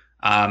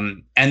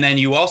 And then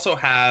you also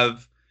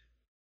have,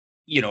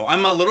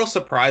 I'm a little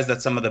surprised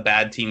that some of the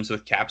bad teams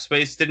with cap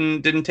space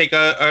didn't take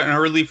an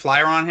early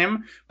flyer on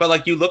him. But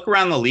like you look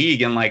around the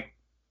league and like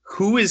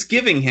who is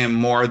giving him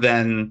more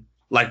than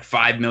like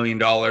 $5 million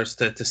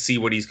to see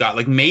what he's got.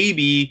 Like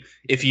maybe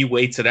if he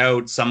waits it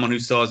out, someone who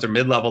still has their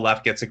mid-level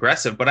left gets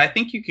aggressive. But I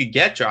think you could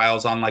get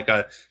Giles on like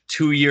a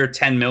 2-year,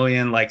 $10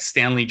 million, like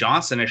Stanley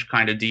Johnson-ish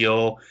kind of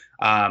deal.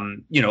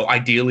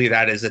 Ideally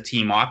that is a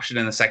team option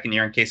in the second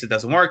year in case it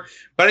doesn't work.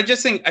 But I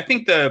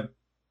think the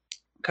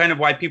kind of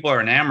why people are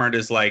enamored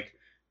is like,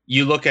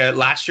 you look at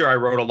last year, I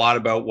wrote a lot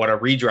about what a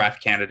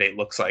redraft candidate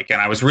looks like.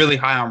 And I was really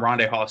high on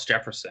Rondae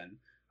Hollis-Jefferson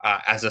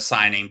as a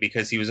signing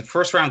because he was a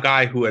first round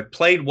guy who had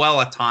played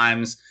well at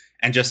times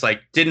and just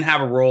like didn't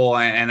have a role.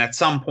 And at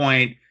some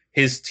point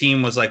his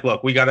team was like,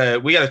 look, we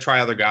gotta try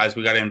other guys.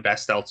 We got to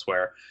invest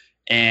elsewhere.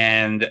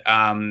 And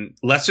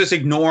let's just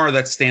ignore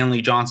that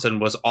Stanley Johnson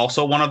was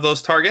also one of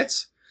those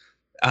targets.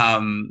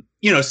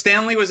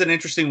 Stanley was an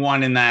interesting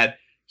one in that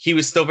he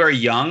was still very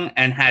young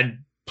and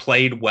had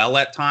played well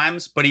at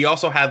times, but he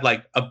also had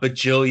like a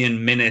bajillion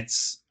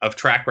minutes of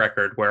track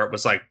record where it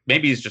was like,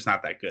 maybe he's just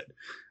not that good.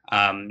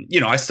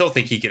 I still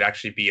think he could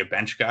actually be a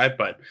bench guy,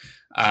 but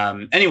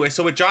anyway,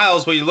 so with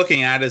Giles, what you're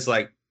looking at is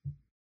like,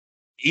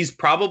 he's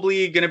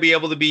probably going to be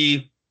able to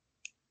be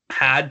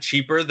had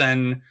cheaper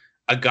than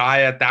a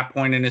guy at that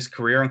point in his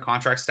career and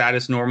contract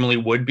status normally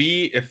would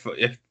be if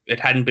it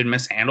hadn't been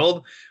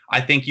mishandled.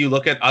 I think you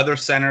look at other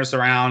centers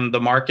around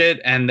the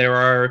market and there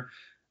are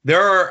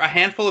a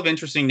handful of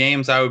interesting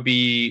names I would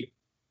be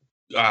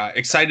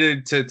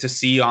excited to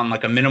see on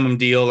like a minimum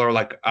deal or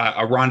like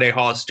a Rondé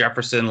Hollis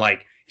Jefferson,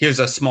 like here's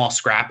a small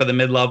scrap of the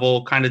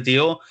mid-level kind of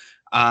deal.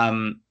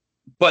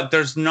 But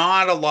there's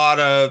not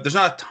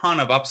a ton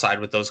of upside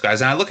with those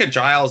guys. And I look at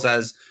Giles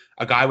as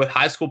a guy with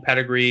high school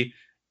pedigree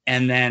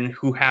and then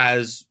who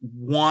has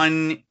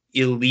one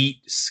elite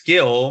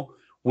skill,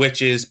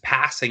 which is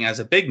passing as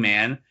a big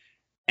man.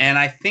 And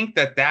I think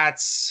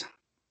that's,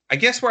 I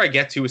guess where I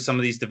get to with some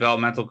of these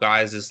developmental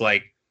guys is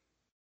like,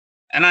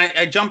 and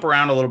I jump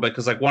around a little bit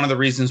because like one of the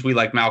reasons we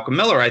like Malcolm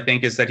Miller, I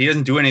think, is that he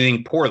doesn't do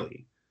anything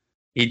poorly.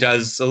 He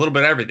does a little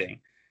bit of everything.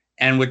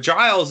 And with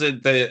Giles,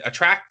 the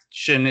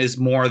attraction is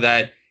more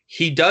that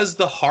he does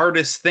the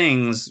hardest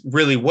things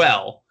really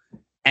well.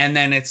 And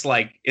then it's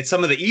like, it's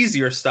some of the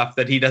easier stuff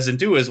that he doesn't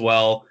do as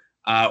well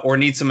or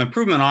needs some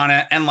improvement on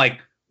it. And like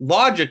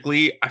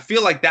logically, I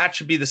feel like that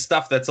should be the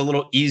stuff that's a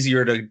little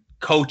easier to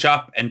coach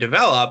up and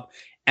develop.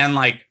 And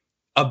like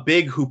a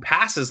big who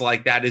passes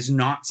like that is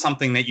not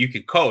something that you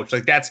could coach.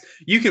 Like that's,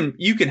 you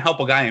can help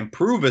a guy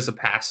improve as a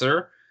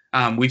passer.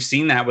 We've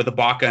seen that with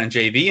Ibaka and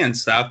JV and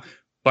stuff.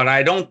 But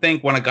I don't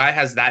think when a guy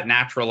has that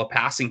natural a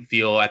passing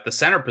feel at the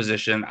center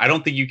position, I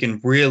don't think you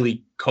can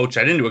really coach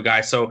that into a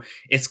guy. So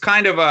it's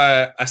kind of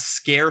a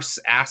scarce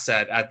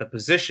asset at the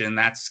position,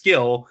 that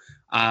skill.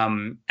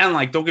 And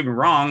like, don't get me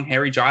wrong,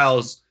 Harry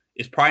Giles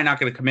is probably not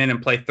going to come in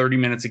and play 30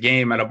 minutes a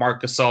game at a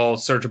Marc Gasol,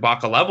 Serge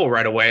Ibaka level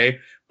right away.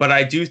 But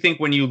I do think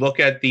when you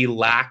look at the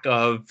lack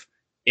of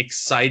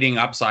exciting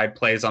upside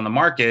plays on the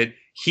market,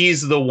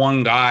 he's the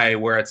one guy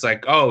where it's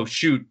like, oh,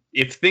 shoot,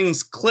 if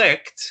things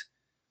clicked,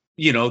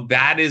 you know,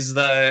 that is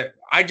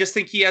I just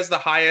think he has the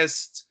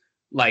highest,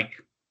 like,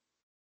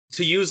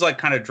 to use like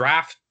kind of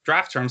draft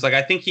terms, like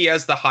I think he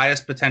has the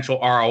highest potential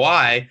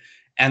ROI,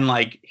 and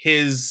like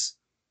his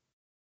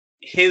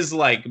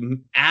like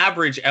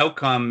average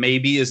outcome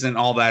maybe isn't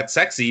all that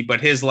sexy,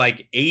 but his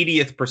like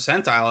 80th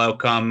percentile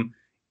outcome,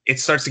 it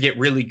starts to get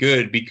really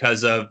good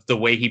because of the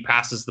way he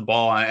passes the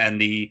ball and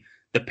the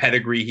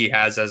pedigree he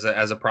has as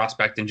a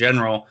prospect in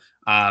general.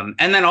 And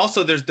then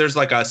also there's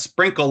like a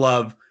sprinkle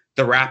of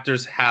the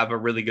Raptors have a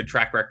really good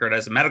track record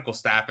as a medical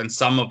staff, and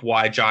some of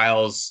why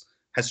Giles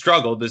has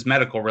struggled is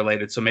medical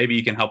related. So maybe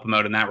you can help him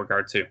out in that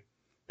regard too.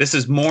 This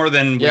is more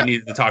than we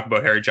needed to talk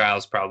about Harry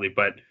Giles probably,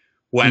 but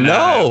when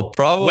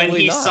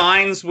he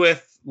signs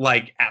with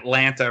like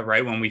Atlanta,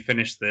 right when we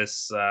finish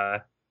this,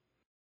 that'll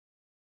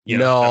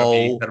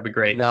be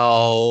great.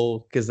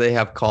 No, because they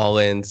have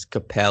Collins,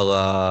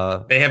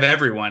 Capella. They have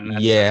everyone.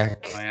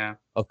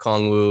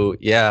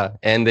 Okongwu,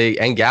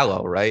 and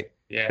Gallo, right?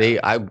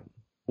 Yeah.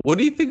 What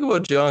do you think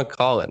about John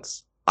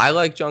Collins? I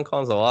like John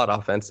Collins a lot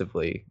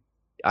offensively.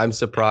 I'm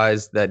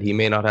surprised that he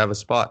may not have a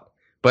spot.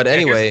 But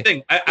anyway,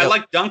 I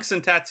like dunks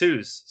and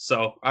tattoos,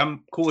 so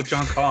I'm cool with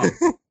John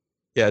Collins.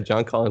 Yeah,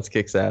 John Collins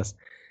kicks ass.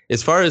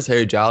 As far as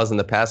Harry Giles and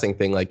the passing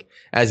thing, like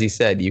as he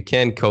said, you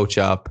can coach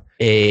up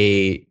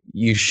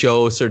you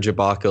show Serge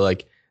Ibaka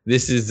like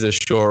this is a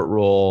short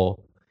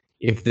roll.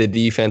 If the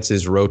defense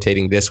is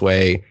rotating this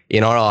way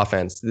in our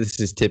offense, this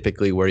is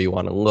typically where you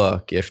want to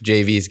look. If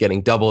JV is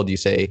getting doubled, you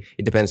say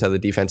it depends how the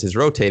defense is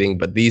rotating,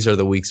 but these are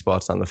the weak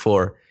spots on the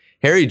floor.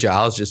 Harry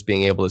Giles just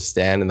being able to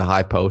stand in the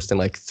high post and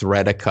like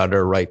thread a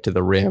cutter right to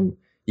the rim.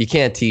 You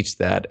can't teach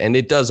that. And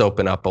it does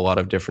open up a lot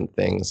of different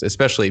things,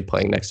 especially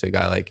playing next to a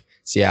guy like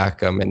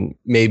Siakam and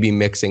maybe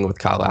mixing with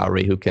Kyle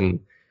Lowry, who can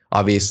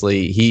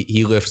obviously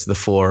he lifts the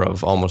floor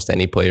of almost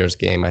any player's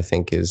game, I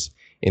think is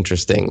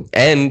interesting.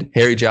 And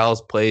Harry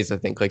Giles plays, I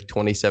think, like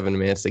 27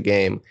 minutes a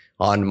game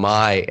on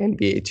my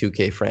NBA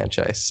 2K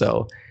franchise.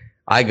 So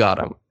I got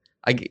him.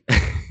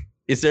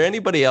 Is there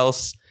anybody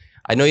else?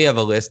 I know you have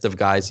a list of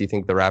guys you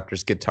think the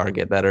Raptors could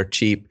target that are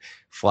cheap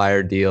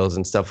flyer deals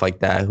and stuff like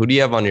that. Who do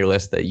you have on your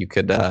list that you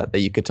could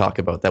talk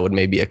about that would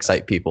maybe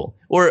excite people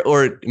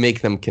or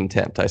make them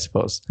content, I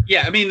suppose?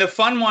 Yeah, I mean, the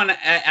fun one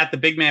at the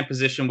big man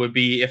position would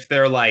be if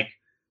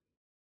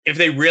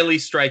they really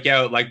strike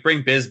out, like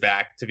bring Biz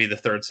back to be the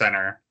third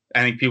center.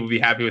 I think people would be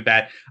happy with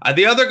that.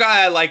 The other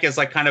guy I like is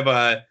like kind of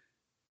a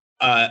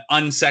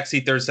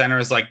unsexy third center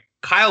is like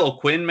Kyle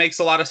O'Quinn makes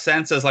a lot of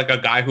sense as like a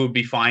guy who would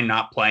be fine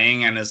not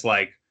playing and is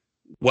like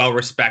well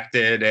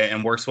respected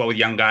and works well with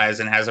young guys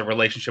and has a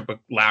relationship with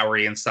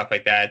Lowry and stuff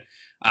like that.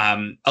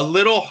 A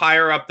little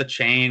higher up the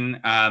chain.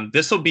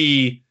 This will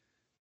be,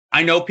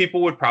 I know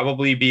people would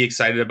probably be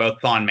excited about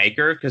Thon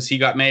Maker because he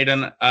got made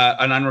an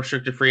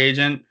unrestricted free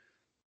agent.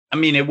 I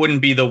mean, it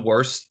wouldn't be the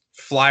worst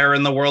flyer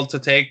in the world to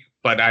take,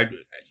 but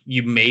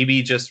you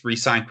maybe just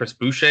re-sign Chris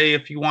Boucher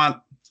if you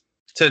want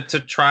to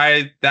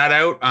try that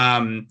out.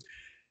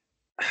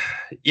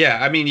 Yeah,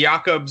 I mean,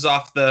 Jakob's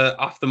off the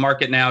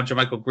market now.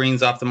 JaMychal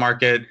Green's off the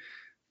market.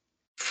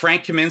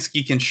 Frank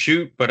Kaminsky can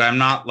shoot, but I'm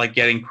not like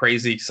getting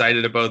crazy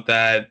excited about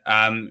that.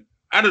 I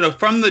don't know.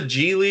 From the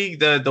G League,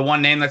 the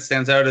one name that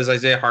stands out is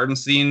Isaiah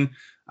Hartenstein.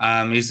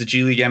 He's the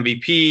G League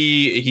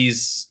MVP.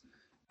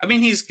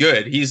 He's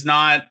good. He's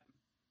not.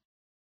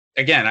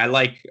 Again, I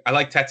like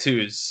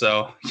tattoos,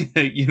 so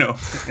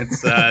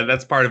it's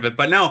that's part of it.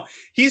 But no,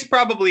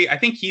 I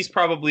think he's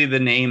probably the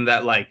name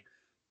that like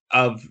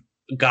of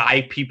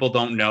guy people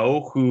don't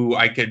know who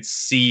I could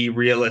see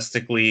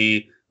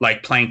realistically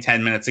like playing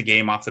 10 minutes a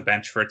game off the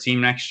bench for a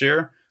team next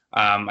year.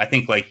 I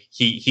think like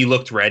he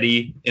looked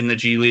ready in the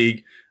G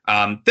League.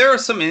 There are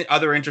some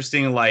other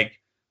interesting like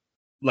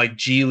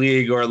G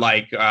League or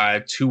like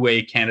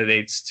two-way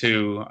candidates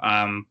too.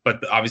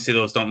 But obviously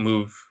those don't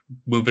move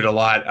it a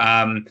lot.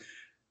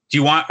 Do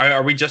you want?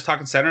 Are we just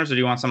talking centers, or do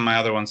you want some of my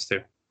other ones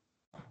too?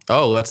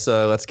 Oh,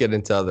 let's get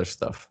into other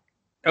stuff.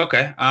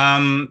 Okay.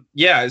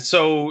 Yeah.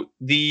 So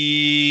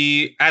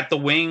at the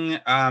wing,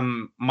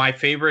 my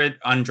favorite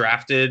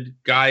undrafted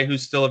guy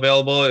who's still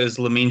available is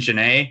Lamine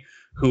Janae,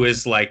 who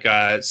is like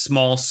a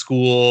small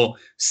school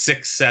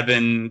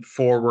 6'7"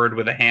 forward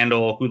with a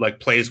handle who like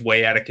plays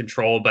way out of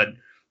control, but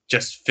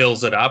just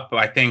fills it up.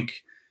 I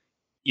think,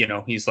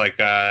 he's like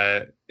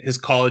his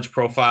college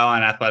profile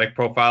and athletic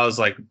profile is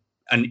like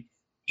an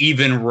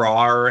even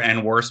rawer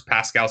and worse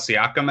Pascal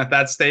Siakam at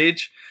that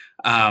stage.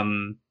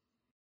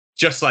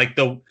 Just like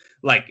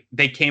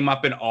they came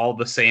up in all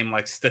the same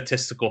like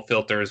statistical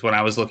filters when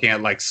I was looking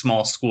at like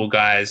small school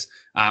guys.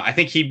 I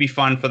think he'd be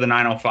fun for the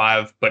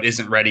 905, but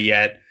isn't ready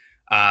yet.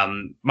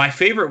 My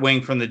favorite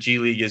wing from the G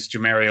League is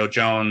Jamario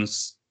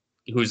Jones,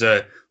 who's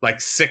a like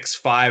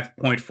 6'5"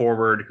 point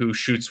forward who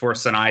shoots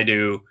worse than I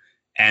do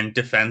and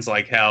defends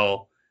like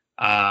hell.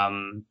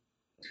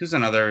 Who's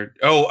another?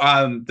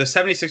 The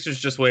 76ers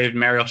just waived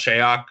Mariel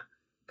Shayok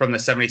from the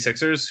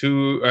 76ers,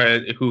 who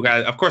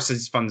had, of course,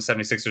 he's from the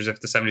 76ers if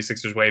the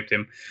 76ers waived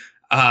him.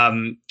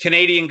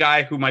 Canadian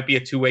guy who might be a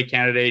two-way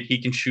candidate. He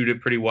can shoot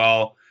it pretty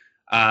well.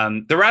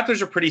 The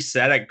Raptors are pretty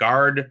set at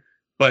guard,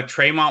 but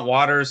Tremont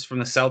Waters from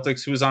the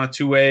Celtics, who was on a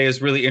two-way,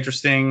 is really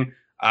interesting.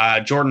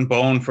 Jordan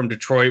Bone from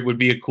Detroit would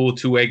be a cool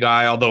two-way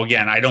guy, although,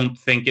 again, I don't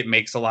think it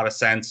makes a lot of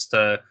sense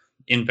to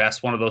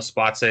invest one of those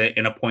spots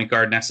in a point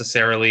guard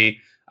necessarily.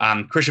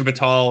 Christian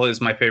Vital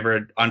is my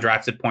favorite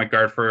undrafted point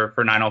guard for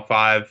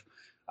 905.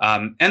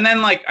 And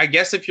then, like, I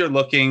guess if you're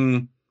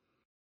looking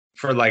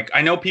for, like,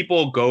 I know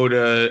people go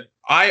to,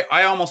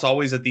 I almost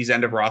always at these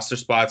end of roster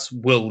spots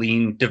will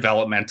lean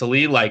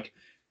developmentally. Like,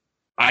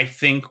 I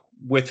think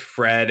with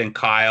Fred and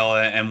Kyle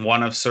and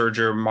one of Serge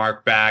or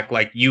Mark back,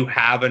 like, you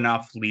have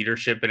enough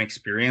leadership and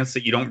experience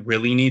that you don't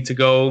really need to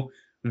go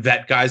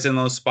vet guys in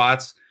those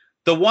spots.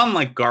 The one,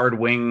 like, guard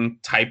wing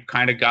type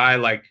kind of guy,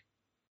 like,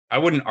 I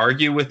wouldn't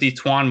argue with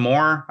Etuan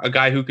Moore, a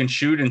guy who can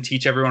shoot and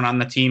teach everyone on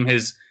the team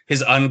his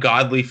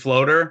ungodly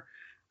floater.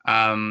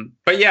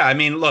 But yeah, I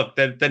mean, look,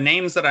 the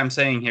names that I'm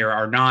saying here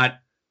are not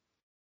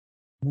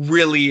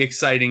really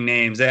exciting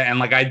names. And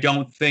like, I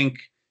don't think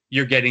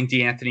you're getting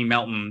DeAnthony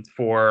Melton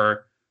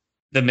for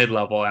the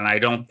mid-level. And I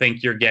don't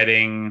think you're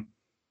getting,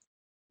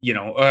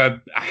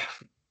 Pat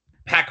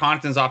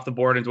Connaughton's off the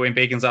board and Dwayne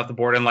Bacon's off the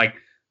board. And like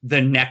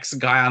the next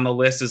guy on the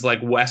list is like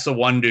Wes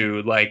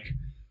Iwundu. Like,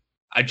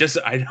 I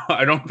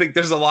don't think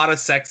there's a lot of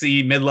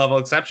sexy mid-level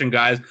exception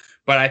guys,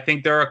 but I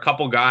think there are a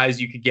couple guys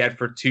you could get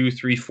for $2,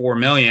 $3, $4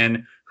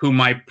 million who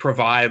might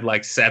provide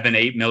like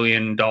 $7-8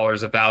 million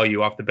of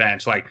value off the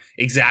bench, like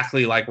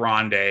exactly like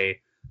Rondae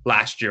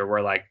last year,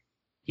 where like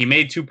he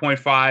made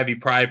 2.5, he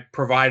probably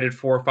provided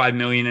 $4 or $5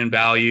 million in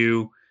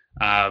value.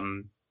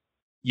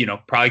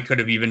 Probably could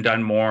have even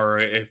done more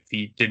if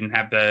he didn't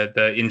have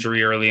the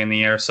injury early in the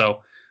year.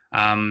 So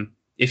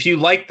if you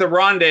like the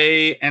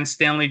Rondae and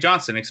Stanley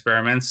Johnson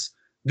experiments,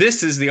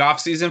 this is the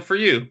offseason for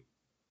you.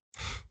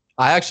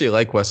 I actually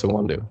like Wes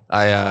Iwundu.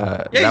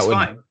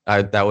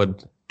 That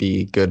would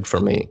be good for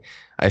me,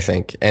 I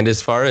think. And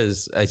as far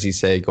as you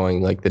say,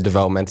 going like the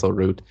developmental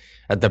route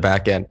at the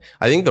back end,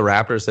 I think the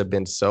Raptors have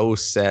been so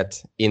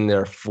set in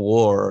their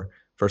floor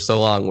for so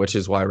long, which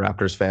is why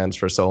Raptors fans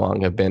for so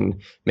long have been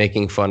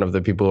making fun of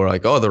the people who are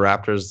like, oh, the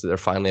Raptors, they're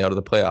finally out of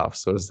the playoffs.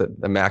 So is the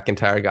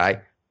McIntyre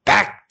guy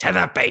back to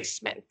the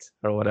basement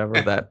or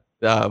whatever that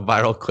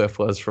viral clip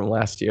was from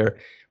last year.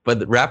 But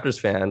the Raptors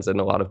fans and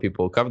a lot of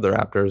people who cover the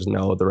Raptors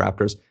know the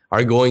Raptors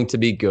are going to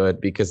be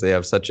good because they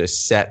have such a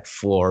set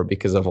floor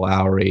because of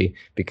Lowry,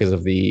 because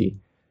of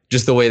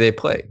just the way they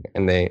play.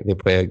 And they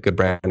play a good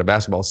brand of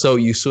basketball. So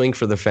you swing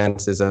for the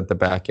fences at the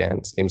back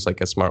end seems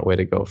like a smart way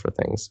to go for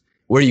things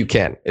where you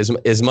can,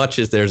 as much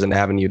as there's an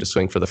avenue to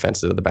swing for the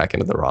fences at the back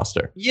end of the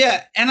roster.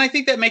 Yeah, and I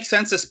think that makes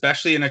sense,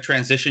 especially in a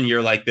transition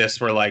year like this,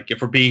 where, like,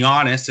 if we're being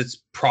honest, it's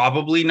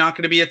probably not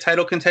going to be a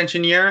title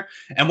contention year.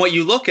 And what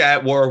you look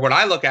at, or what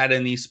I look at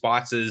in these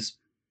spots is,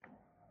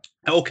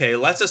 okay,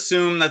 let's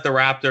assume that the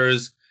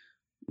Raptors,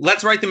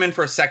 let's write them in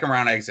for a second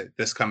round exit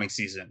this coming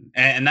season.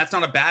 And that's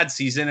not a bad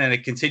season, and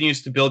it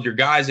continues to build your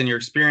guys and your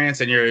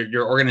experience and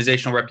your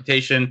organizational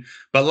reputation.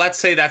 But let's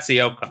say that's the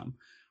outcome.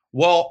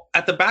 Well,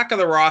 at the back of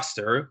the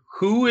roster,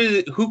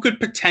 who could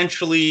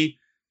potentially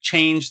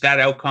change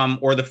that outcome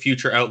or the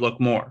future outlook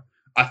more?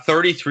 A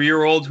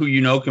 33-year-old who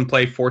can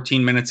play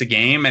 14 minutes a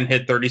game and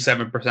hit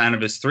 37%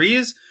 of his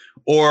threes,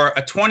 or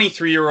a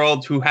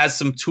 23-year-old who has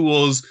some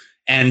tools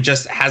and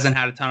just hasn't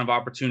had a ton of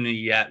opportunity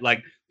yet?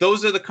 Like,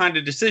 those are the kind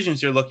of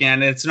decisions you're looking at.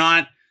 And it's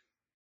not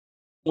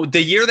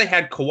the year they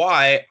had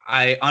Kawhi.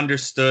 I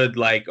understood,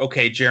 like,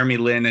 okay, Jeremy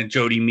Lin and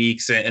Jody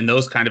Meeks and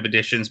those kind of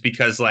additions,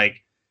 because,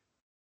 like,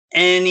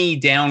 any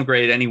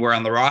downgrade anywhere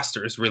on the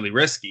roster is really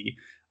risky.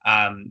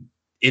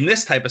 In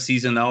this type of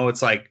season, though,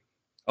 it's like,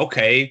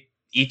 okay,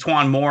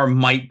 E'Twaun Moore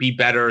might be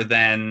better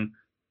than,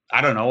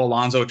 I don't know,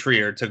 Alonzo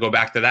Trier, to go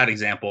back to that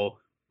example.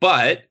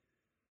 But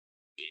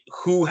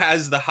who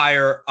has the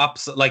higher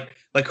ups? Like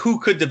who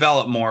could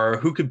develop more? Or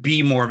who could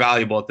be more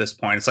valuable at this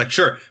point? It's like,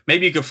 sure,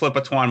 maybe you could flip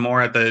E'Twaun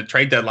Moore at the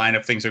trade deadline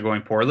if things are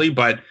going poorly,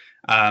 but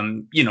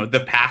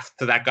the path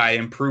to that guy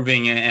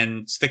improving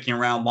and sticking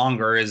around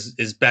longer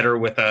is better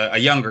with a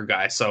younger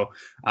guy. So,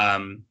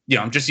 I'm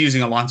just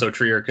using Alonzo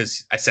Trier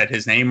because I said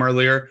his name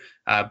earlier,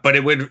 but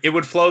it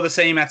would flow the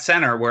same at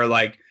center where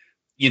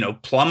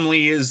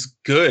Plumlee is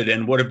good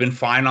and would have been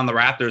fine on the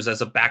Raptors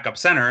as a backup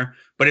center.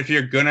 But if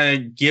you're going to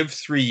give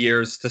 3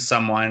 years to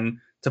someone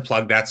to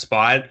plug that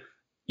spot,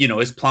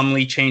 is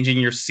Plumlee changing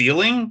your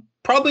ceiling?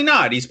 Probably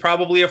not. He's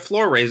probably a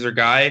floor raiser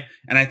guy.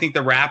 And I think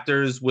the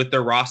Raptors, with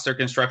their roster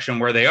construction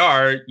where they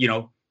are,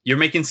 you're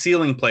making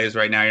ceiling plays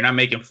right now. You're not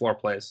making floor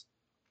plays.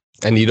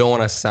 And you don't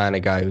want to sign a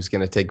guy who's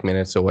going to take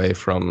minutes away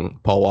from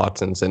Paul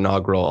Watson's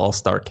inaugural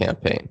All-Star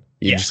campaign.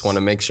 You just want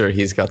to make sure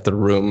he's got the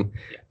room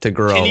to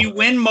grow. Can you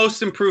win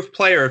most improved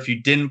player if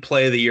you didn't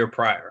play the year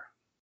prior?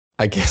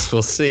 I guess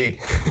we'll see.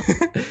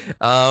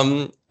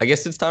 I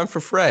guess it's time for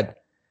Fred.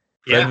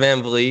 Fred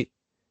VanVleet.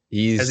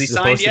 Has he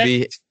signed yet?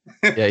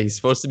 He's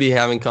supposed to be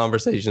having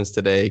conversations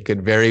today.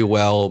 Could very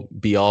well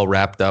be all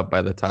wrapped up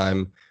by the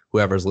time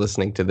whoever's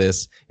listening to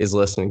this is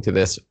listening to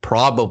this.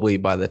 Probably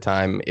by the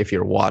time if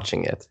you're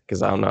watching it,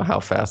 because I don't know how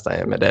fast I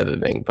am at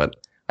editing, but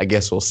I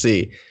guess we'll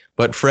see.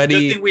 But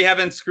Freddie, I think we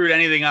haven't screwed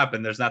anything up,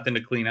 and there's nothing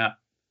to clean up.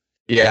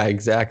 Yeah,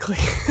 exactly.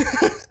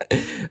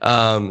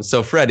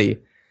 So Freddie,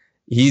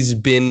 he's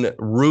been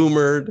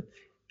rumored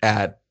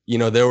at.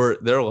 There were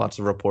lots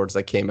of reports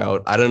that came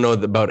out. I don't know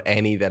about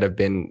any that have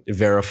been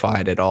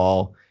verified at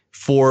all.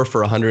 4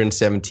 for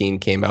 117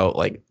 came out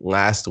like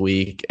last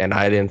week, and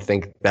I didn't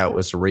think that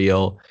was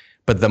real.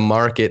 But the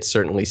market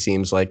certainly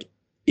seems like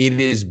it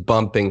is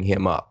bumping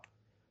him up.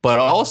 But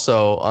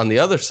also on the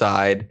other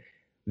side,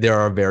 there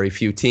are very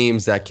few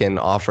teams that can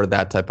offer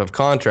that type of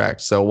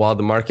contract. So while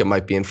the market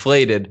might be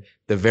inflated,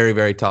 the very,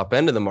 very top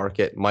end of the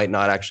market might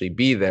not actually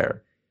be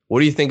there.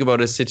 What do you think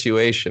about his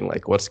situation?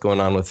 Like, what's going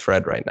on with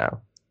Fred right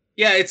now?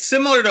 Yeah, it's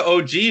similar to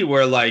OG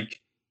where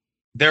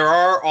there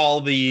are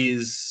all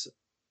these,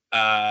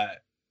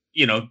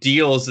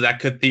 deals that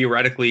could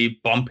theoretically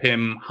bump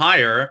him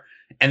higher.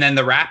 And then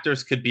the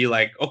Raptors could be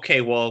like,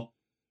 okay, well,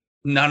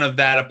 none of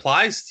that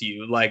applies to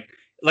you. Like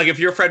if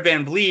you're Fred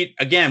VanVleet,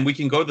 again, we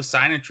can go the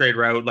sign and trade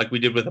route like we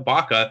did with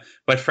Ibaka,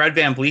 but Fred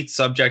VanVleet's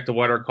subject to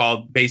what are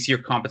called base year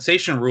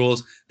compensation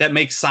rules that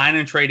make sign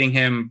and trading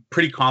him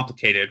pretty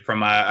complicated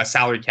from a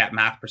salary cap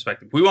math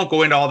perspective. We won't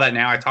go into all that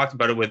now. I talked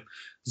about it with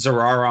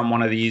Zarar on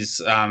one of these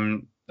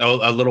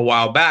a little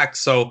while back.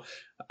 So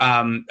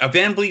a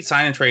VanVleet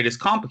sign and trade is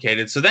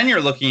complicated. So then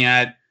you're looking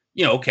at,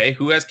 okay,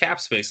 who has cap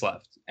space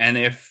left? And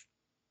if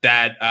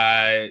that,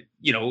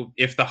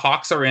 if the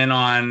Hawks are in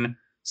on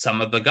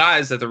some of the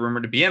guys that they're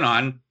rumored to be in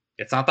on,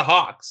 it's not the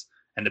Hawks.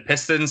 And the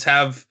Pistons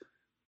have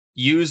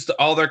used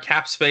all their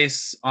cap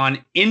space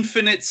on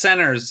infinite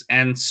centers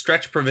and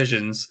stretch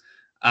provisions.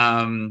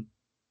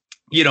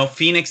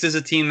 Phoenix is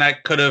a team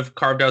that could have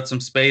carved out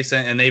some space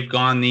and they've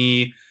gone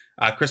the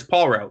Chris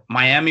Paul route.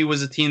 Miami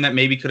was a team that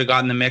maybe could have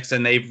gotten the mix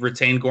and they've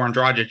retained Goran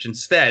Dragic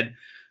instead.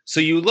 So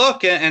you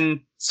look and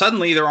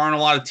suddenly there aren't a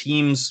lot of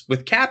teams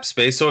with cap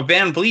space. So if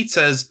VanVleet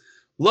says,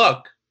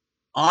 look,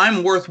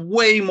 I'm worth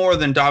way more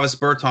than Davis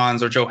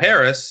Bertans or Joe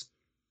Harris,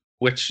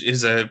 which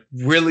is a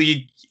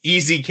really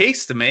easy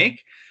case to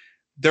make,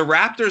 the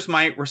Raptors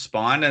might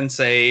respond and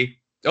say,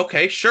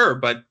 okay, sure,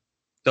 but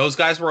those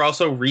guys were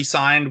also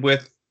re-signed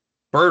with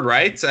bird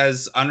rights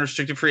as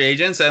unrestricted free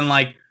agents. And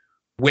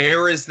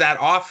where is that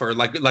offer?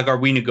 Like, are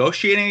we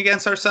negotiating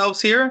against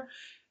ourselves here?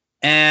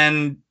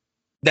 And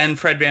then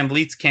Fred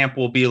VanVleet's camp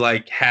will be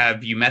like,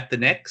 have you met the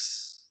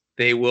Knicks?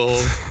 They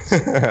will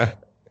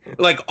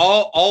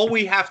all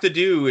we have to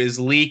do is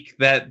leak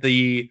that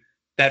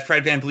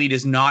Fred VanVleet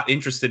is not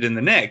interested in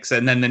the Knicks.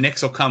 And then the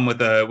Knicks will come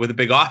with a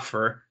big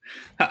offer.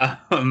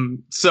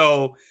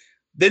 So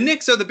the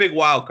Knicks are the big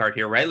wild card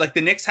here, right?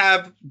 The Knicks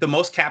have the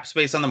most cap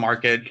space on the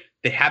market.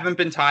 They haven't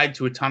been tied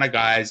to a ton of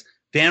guys.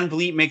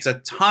 VanVleet makes a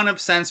ton of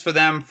sense for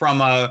them from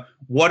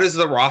what does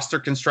the roster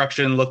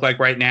construction look like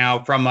right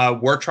now? From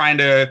we're trying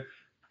to,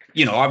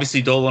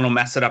 obviously Dolan will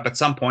mess it up at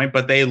some point,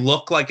 but they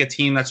look like a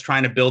team that's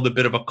trying to build a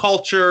bit of a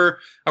culture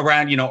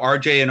around,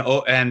 RJ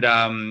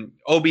and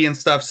Obi and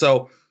stuff.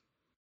 So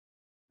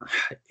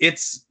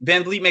it's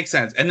VanVleet makes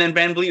sense. And then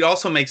VanVleet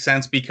also makes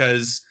sense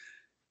because,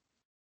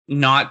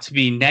 not to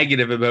be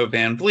negative about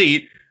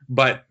VanVleet,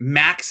 but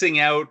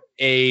maxing out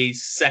a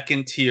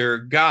second tier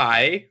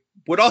guy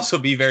would also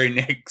be very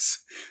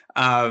Knicks.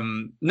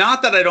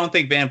 Not that I don't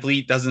think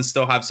VanVleet doesn't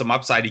still have some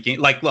upside. He can,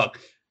 look,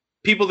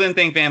 people didn't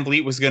think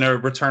VanVleet was going to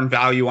return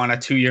value on a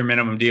 2-year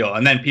minimum deal.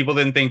 And then people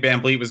didn't think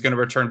VanVleet was going to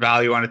return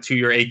value on a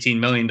 2-year, $18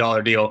 million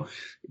deal.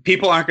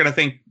 People aren't going to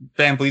think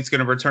VanVleet's going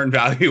to return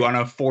value on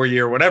a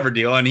 4-year whatever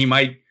deal. And he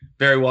might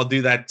very well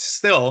do that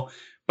still.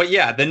 But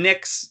yeah, the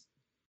Knicks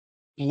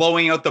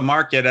blowing out the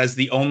market as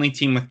the only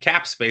team with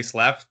cap space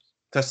left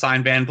to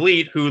sign Van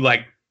Vliet, who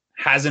like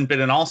hasn't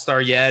been an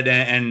all-star yet,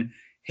 and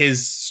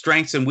his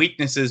strengths and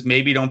weaknesses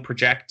maybe don't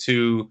project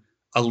to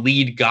a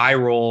lead guy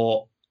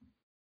role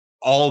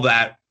all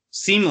that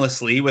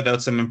seamlessly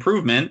without some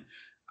improvement.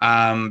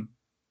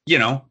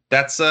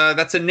 That's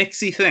a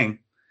Knicksy thing.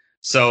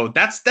 So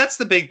that's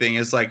the big thing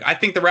is like, I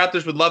think the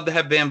Raptors would love to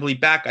have Van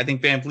Vliet back. I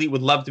think Van Vliet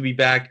would love to be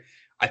back.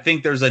 I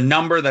think there's a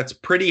number that's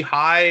pretty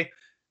high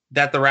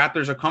that the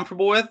Raptors are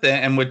comfortable with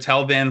and would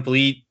tell Van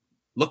Vliet,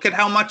 look at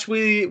how much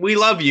we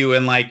love you.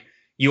 And like,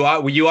 you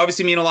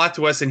obviously mean a lot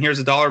to us, and here's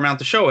a dollar amount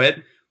to show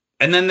it.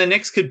 And then the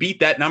Knicks could beat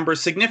that number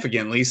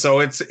significantly. So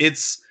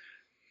it's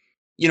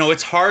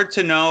hard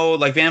to know.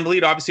 Like Van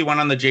Vliet obviously went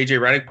on the JJ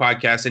Redick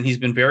podcast, and he's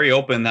been very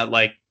open that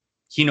like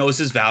he knows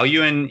his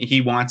value and he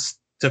wants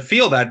to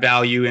feel that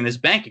value in his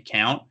bank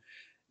account.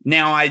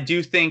 Now, I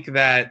think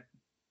that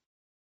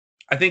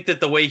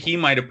the way he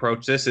might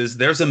approach this is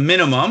there's a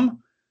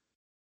minimum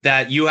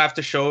that you have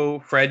to show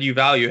Fred you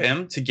value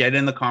him to get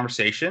in the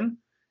conversation.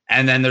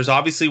 And then there's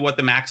obviously what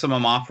the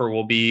maximum offer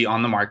will be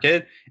on the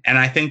market. And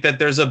I think that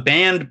there's a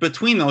band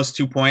between those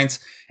 2 points.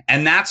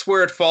 And that's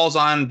where it falls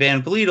on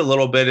Van Vliet a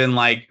little bit in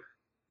like,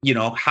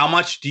 how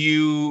much do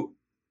you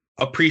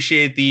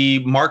appreciate the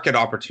market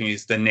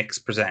opportunities the Knicks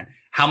present?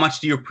 How much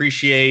do you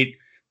appreciate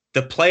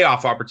the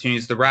playoff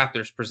opportunities the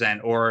Raptors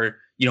present, or,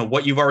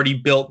 what you've already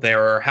built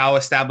there, or how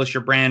established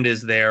your brand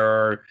is there,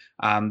 or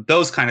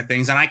those kind of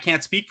things. And I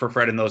can't speak for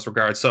Fred in those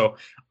regards. So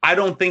I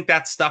don't think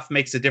that stuff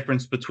makes a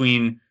difference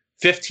between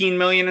 15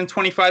 million and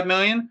 25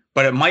 million,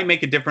 but it might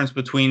make a difference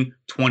between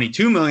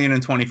 22 million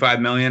and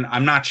 25 million.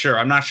 I'm not sure.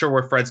 I'm not sure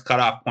where Fred's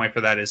cutoff point for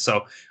that is.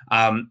 So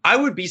I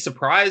would be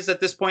surprised at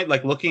this point,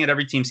 like looking at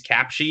every team's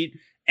cap sheet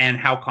and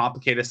how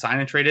complicated a sign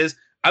and trade is.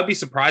 I'd be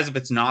surprised if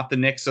it's not the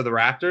Knicks or the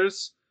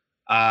Raptors.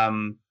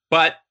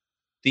 But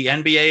the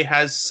NBA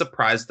has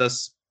surprised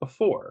us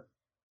before.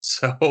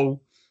 So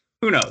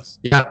who knows?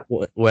 Yeah.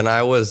 When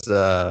I was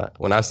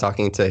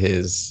talking to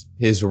his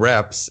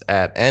reps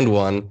at End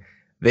One,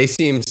 they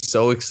seemed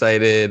so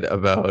excited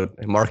about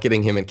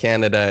marketing him in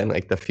Canada and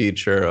like the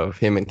future of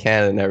him in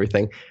Canada and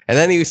everything. And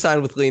then he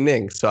signed with Li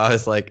Ning. So I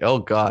was like, oh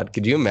God,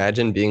 could you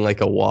imagine being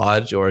like a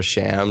Woj or a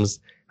Shams?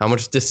 How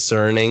much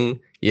discerning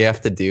you have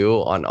to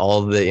do on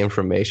all the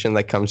information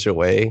that comes your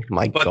way.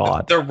 But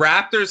God. The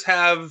Raptors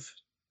have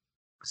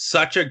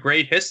such a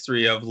great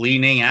history of Li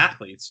Ning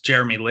athletes.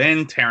 Jeremy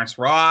Lin, Terrence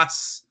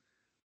Ross,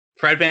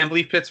 Fred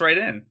VanVleet fits right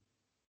in.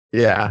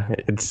 Yeah,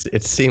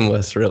 it's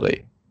seamless,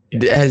 really.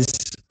 Yeah.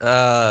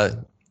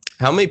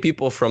 How many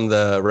people from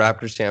the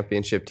Raptors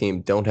championship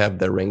team don't have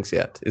their rings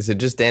yet? Is it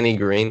just Danny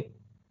Green?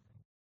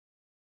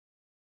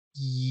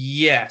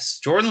 Yes.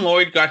 Jordan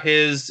Lloyd got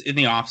his in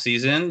the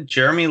offseason.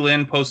 Jeremy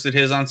Lin posted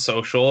his on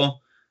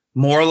social.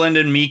 Moreland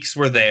and Meeks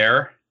were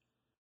there.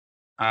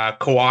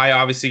 Kawhi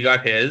obviously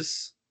got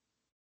his.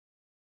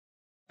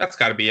 That's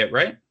got to be it,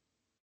 right?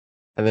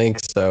 I think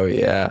so,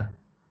 yeah.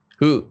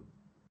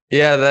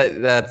 Yeah,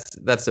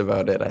 that's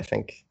about it, I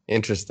think.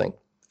 Interesting.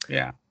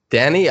 Yeah.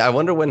 Danny, I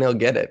wonder when he'll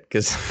get it,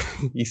 because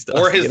he still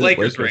or his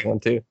Lakers ring one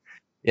too.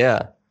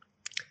 Yeah.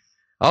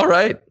 All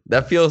right.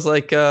 That feels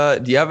like.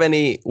 Do you have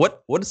any?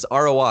 What is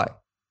ROI?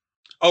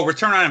 Oh,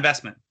 return on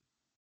investment.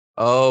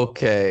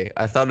 Okay,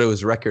 I thought it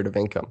was record of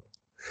income.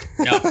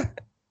 No.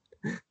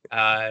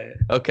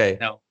 Okay.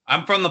 No,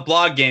 I'm from the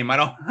blog game. I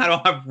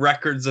don't have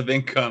records of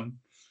income.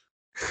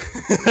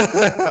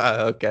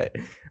 Okay,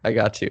 I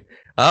got you.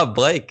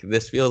 Blake,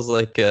 this feels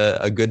like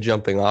a good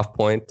jumping off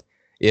point,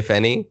 if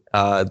any.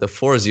 The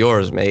floor is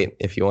yours, mate,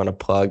 if you want to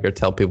plug or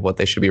tell people what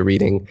they should be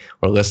reading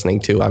or listening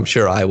to. I'm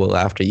sure I will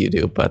after you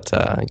do, but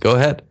go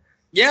ahead.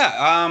 Yeah,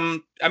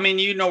 I mean,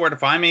 you know where to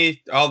find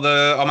me. All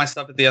my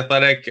stuff at The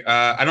Athletic.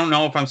 I don't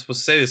know if I'm supposed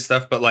to say this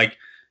stuff, but like,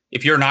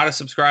 if you're not a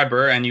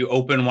subscriber and you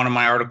open one of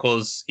my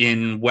articles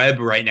in web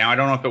right now, I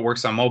don't know if it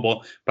works on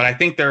mobile, but I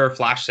think there are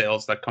flash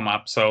sales that come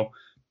up. So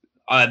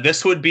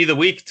this would be the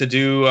week to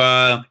do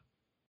a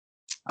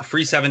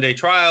free 7-day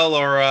trial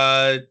or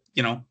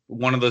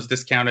one of those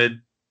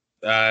discounted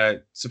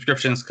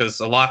subscriptions,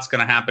 because a lot's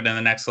going to happen in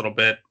the next little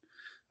bit.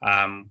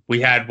 We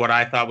had what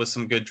I thought was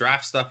some good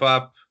draft stuff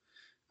up.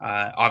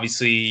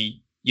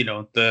 Obviously,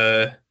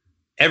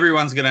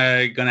 everyone's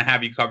gonna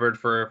have you covered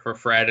for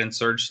Fred and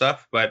Serge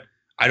stuff, but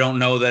I don't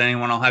know that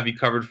anyone will have you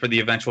covered for the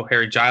eventual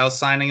Harry Giles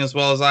signing as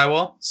well as I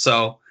will.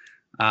 So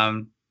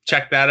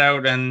check that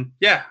out, and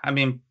yeah, I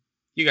mean,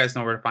 you guys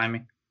know where to find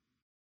me.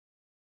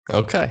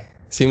 Okay.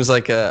 Seems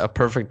like a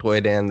perfect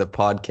way to end the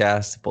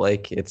podcast,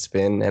 Blake. It's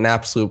been an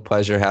absolute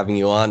pleasure having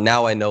you on.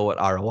 Now I know what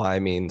ROI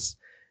means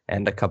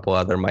and a couple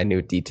other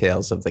minute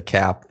details of the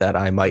cap that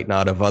I might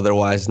not have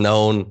otherwise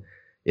known.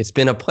 It's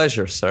been a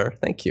pleasure, sir.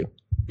 Thank you.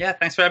 Yeah,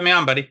 thanks for having me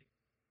on, buddy.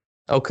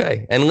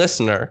 Okay. And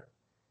listener,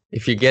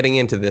 if you're getting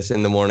into this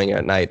in the morning or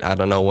at night, I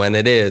don't know when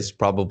it is,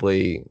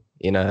 probably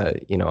in a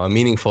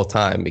meaningful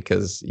time,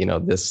 because,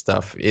 this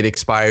stuff, it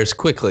expires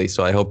quickly.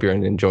 So I hope you're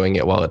enjoying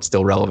it while it's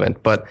still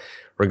relevant. But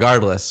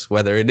regardless,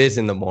 whether it is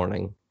in the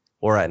morning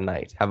or at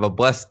night, have a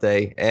blessed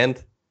day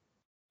and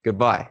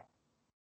goodbye.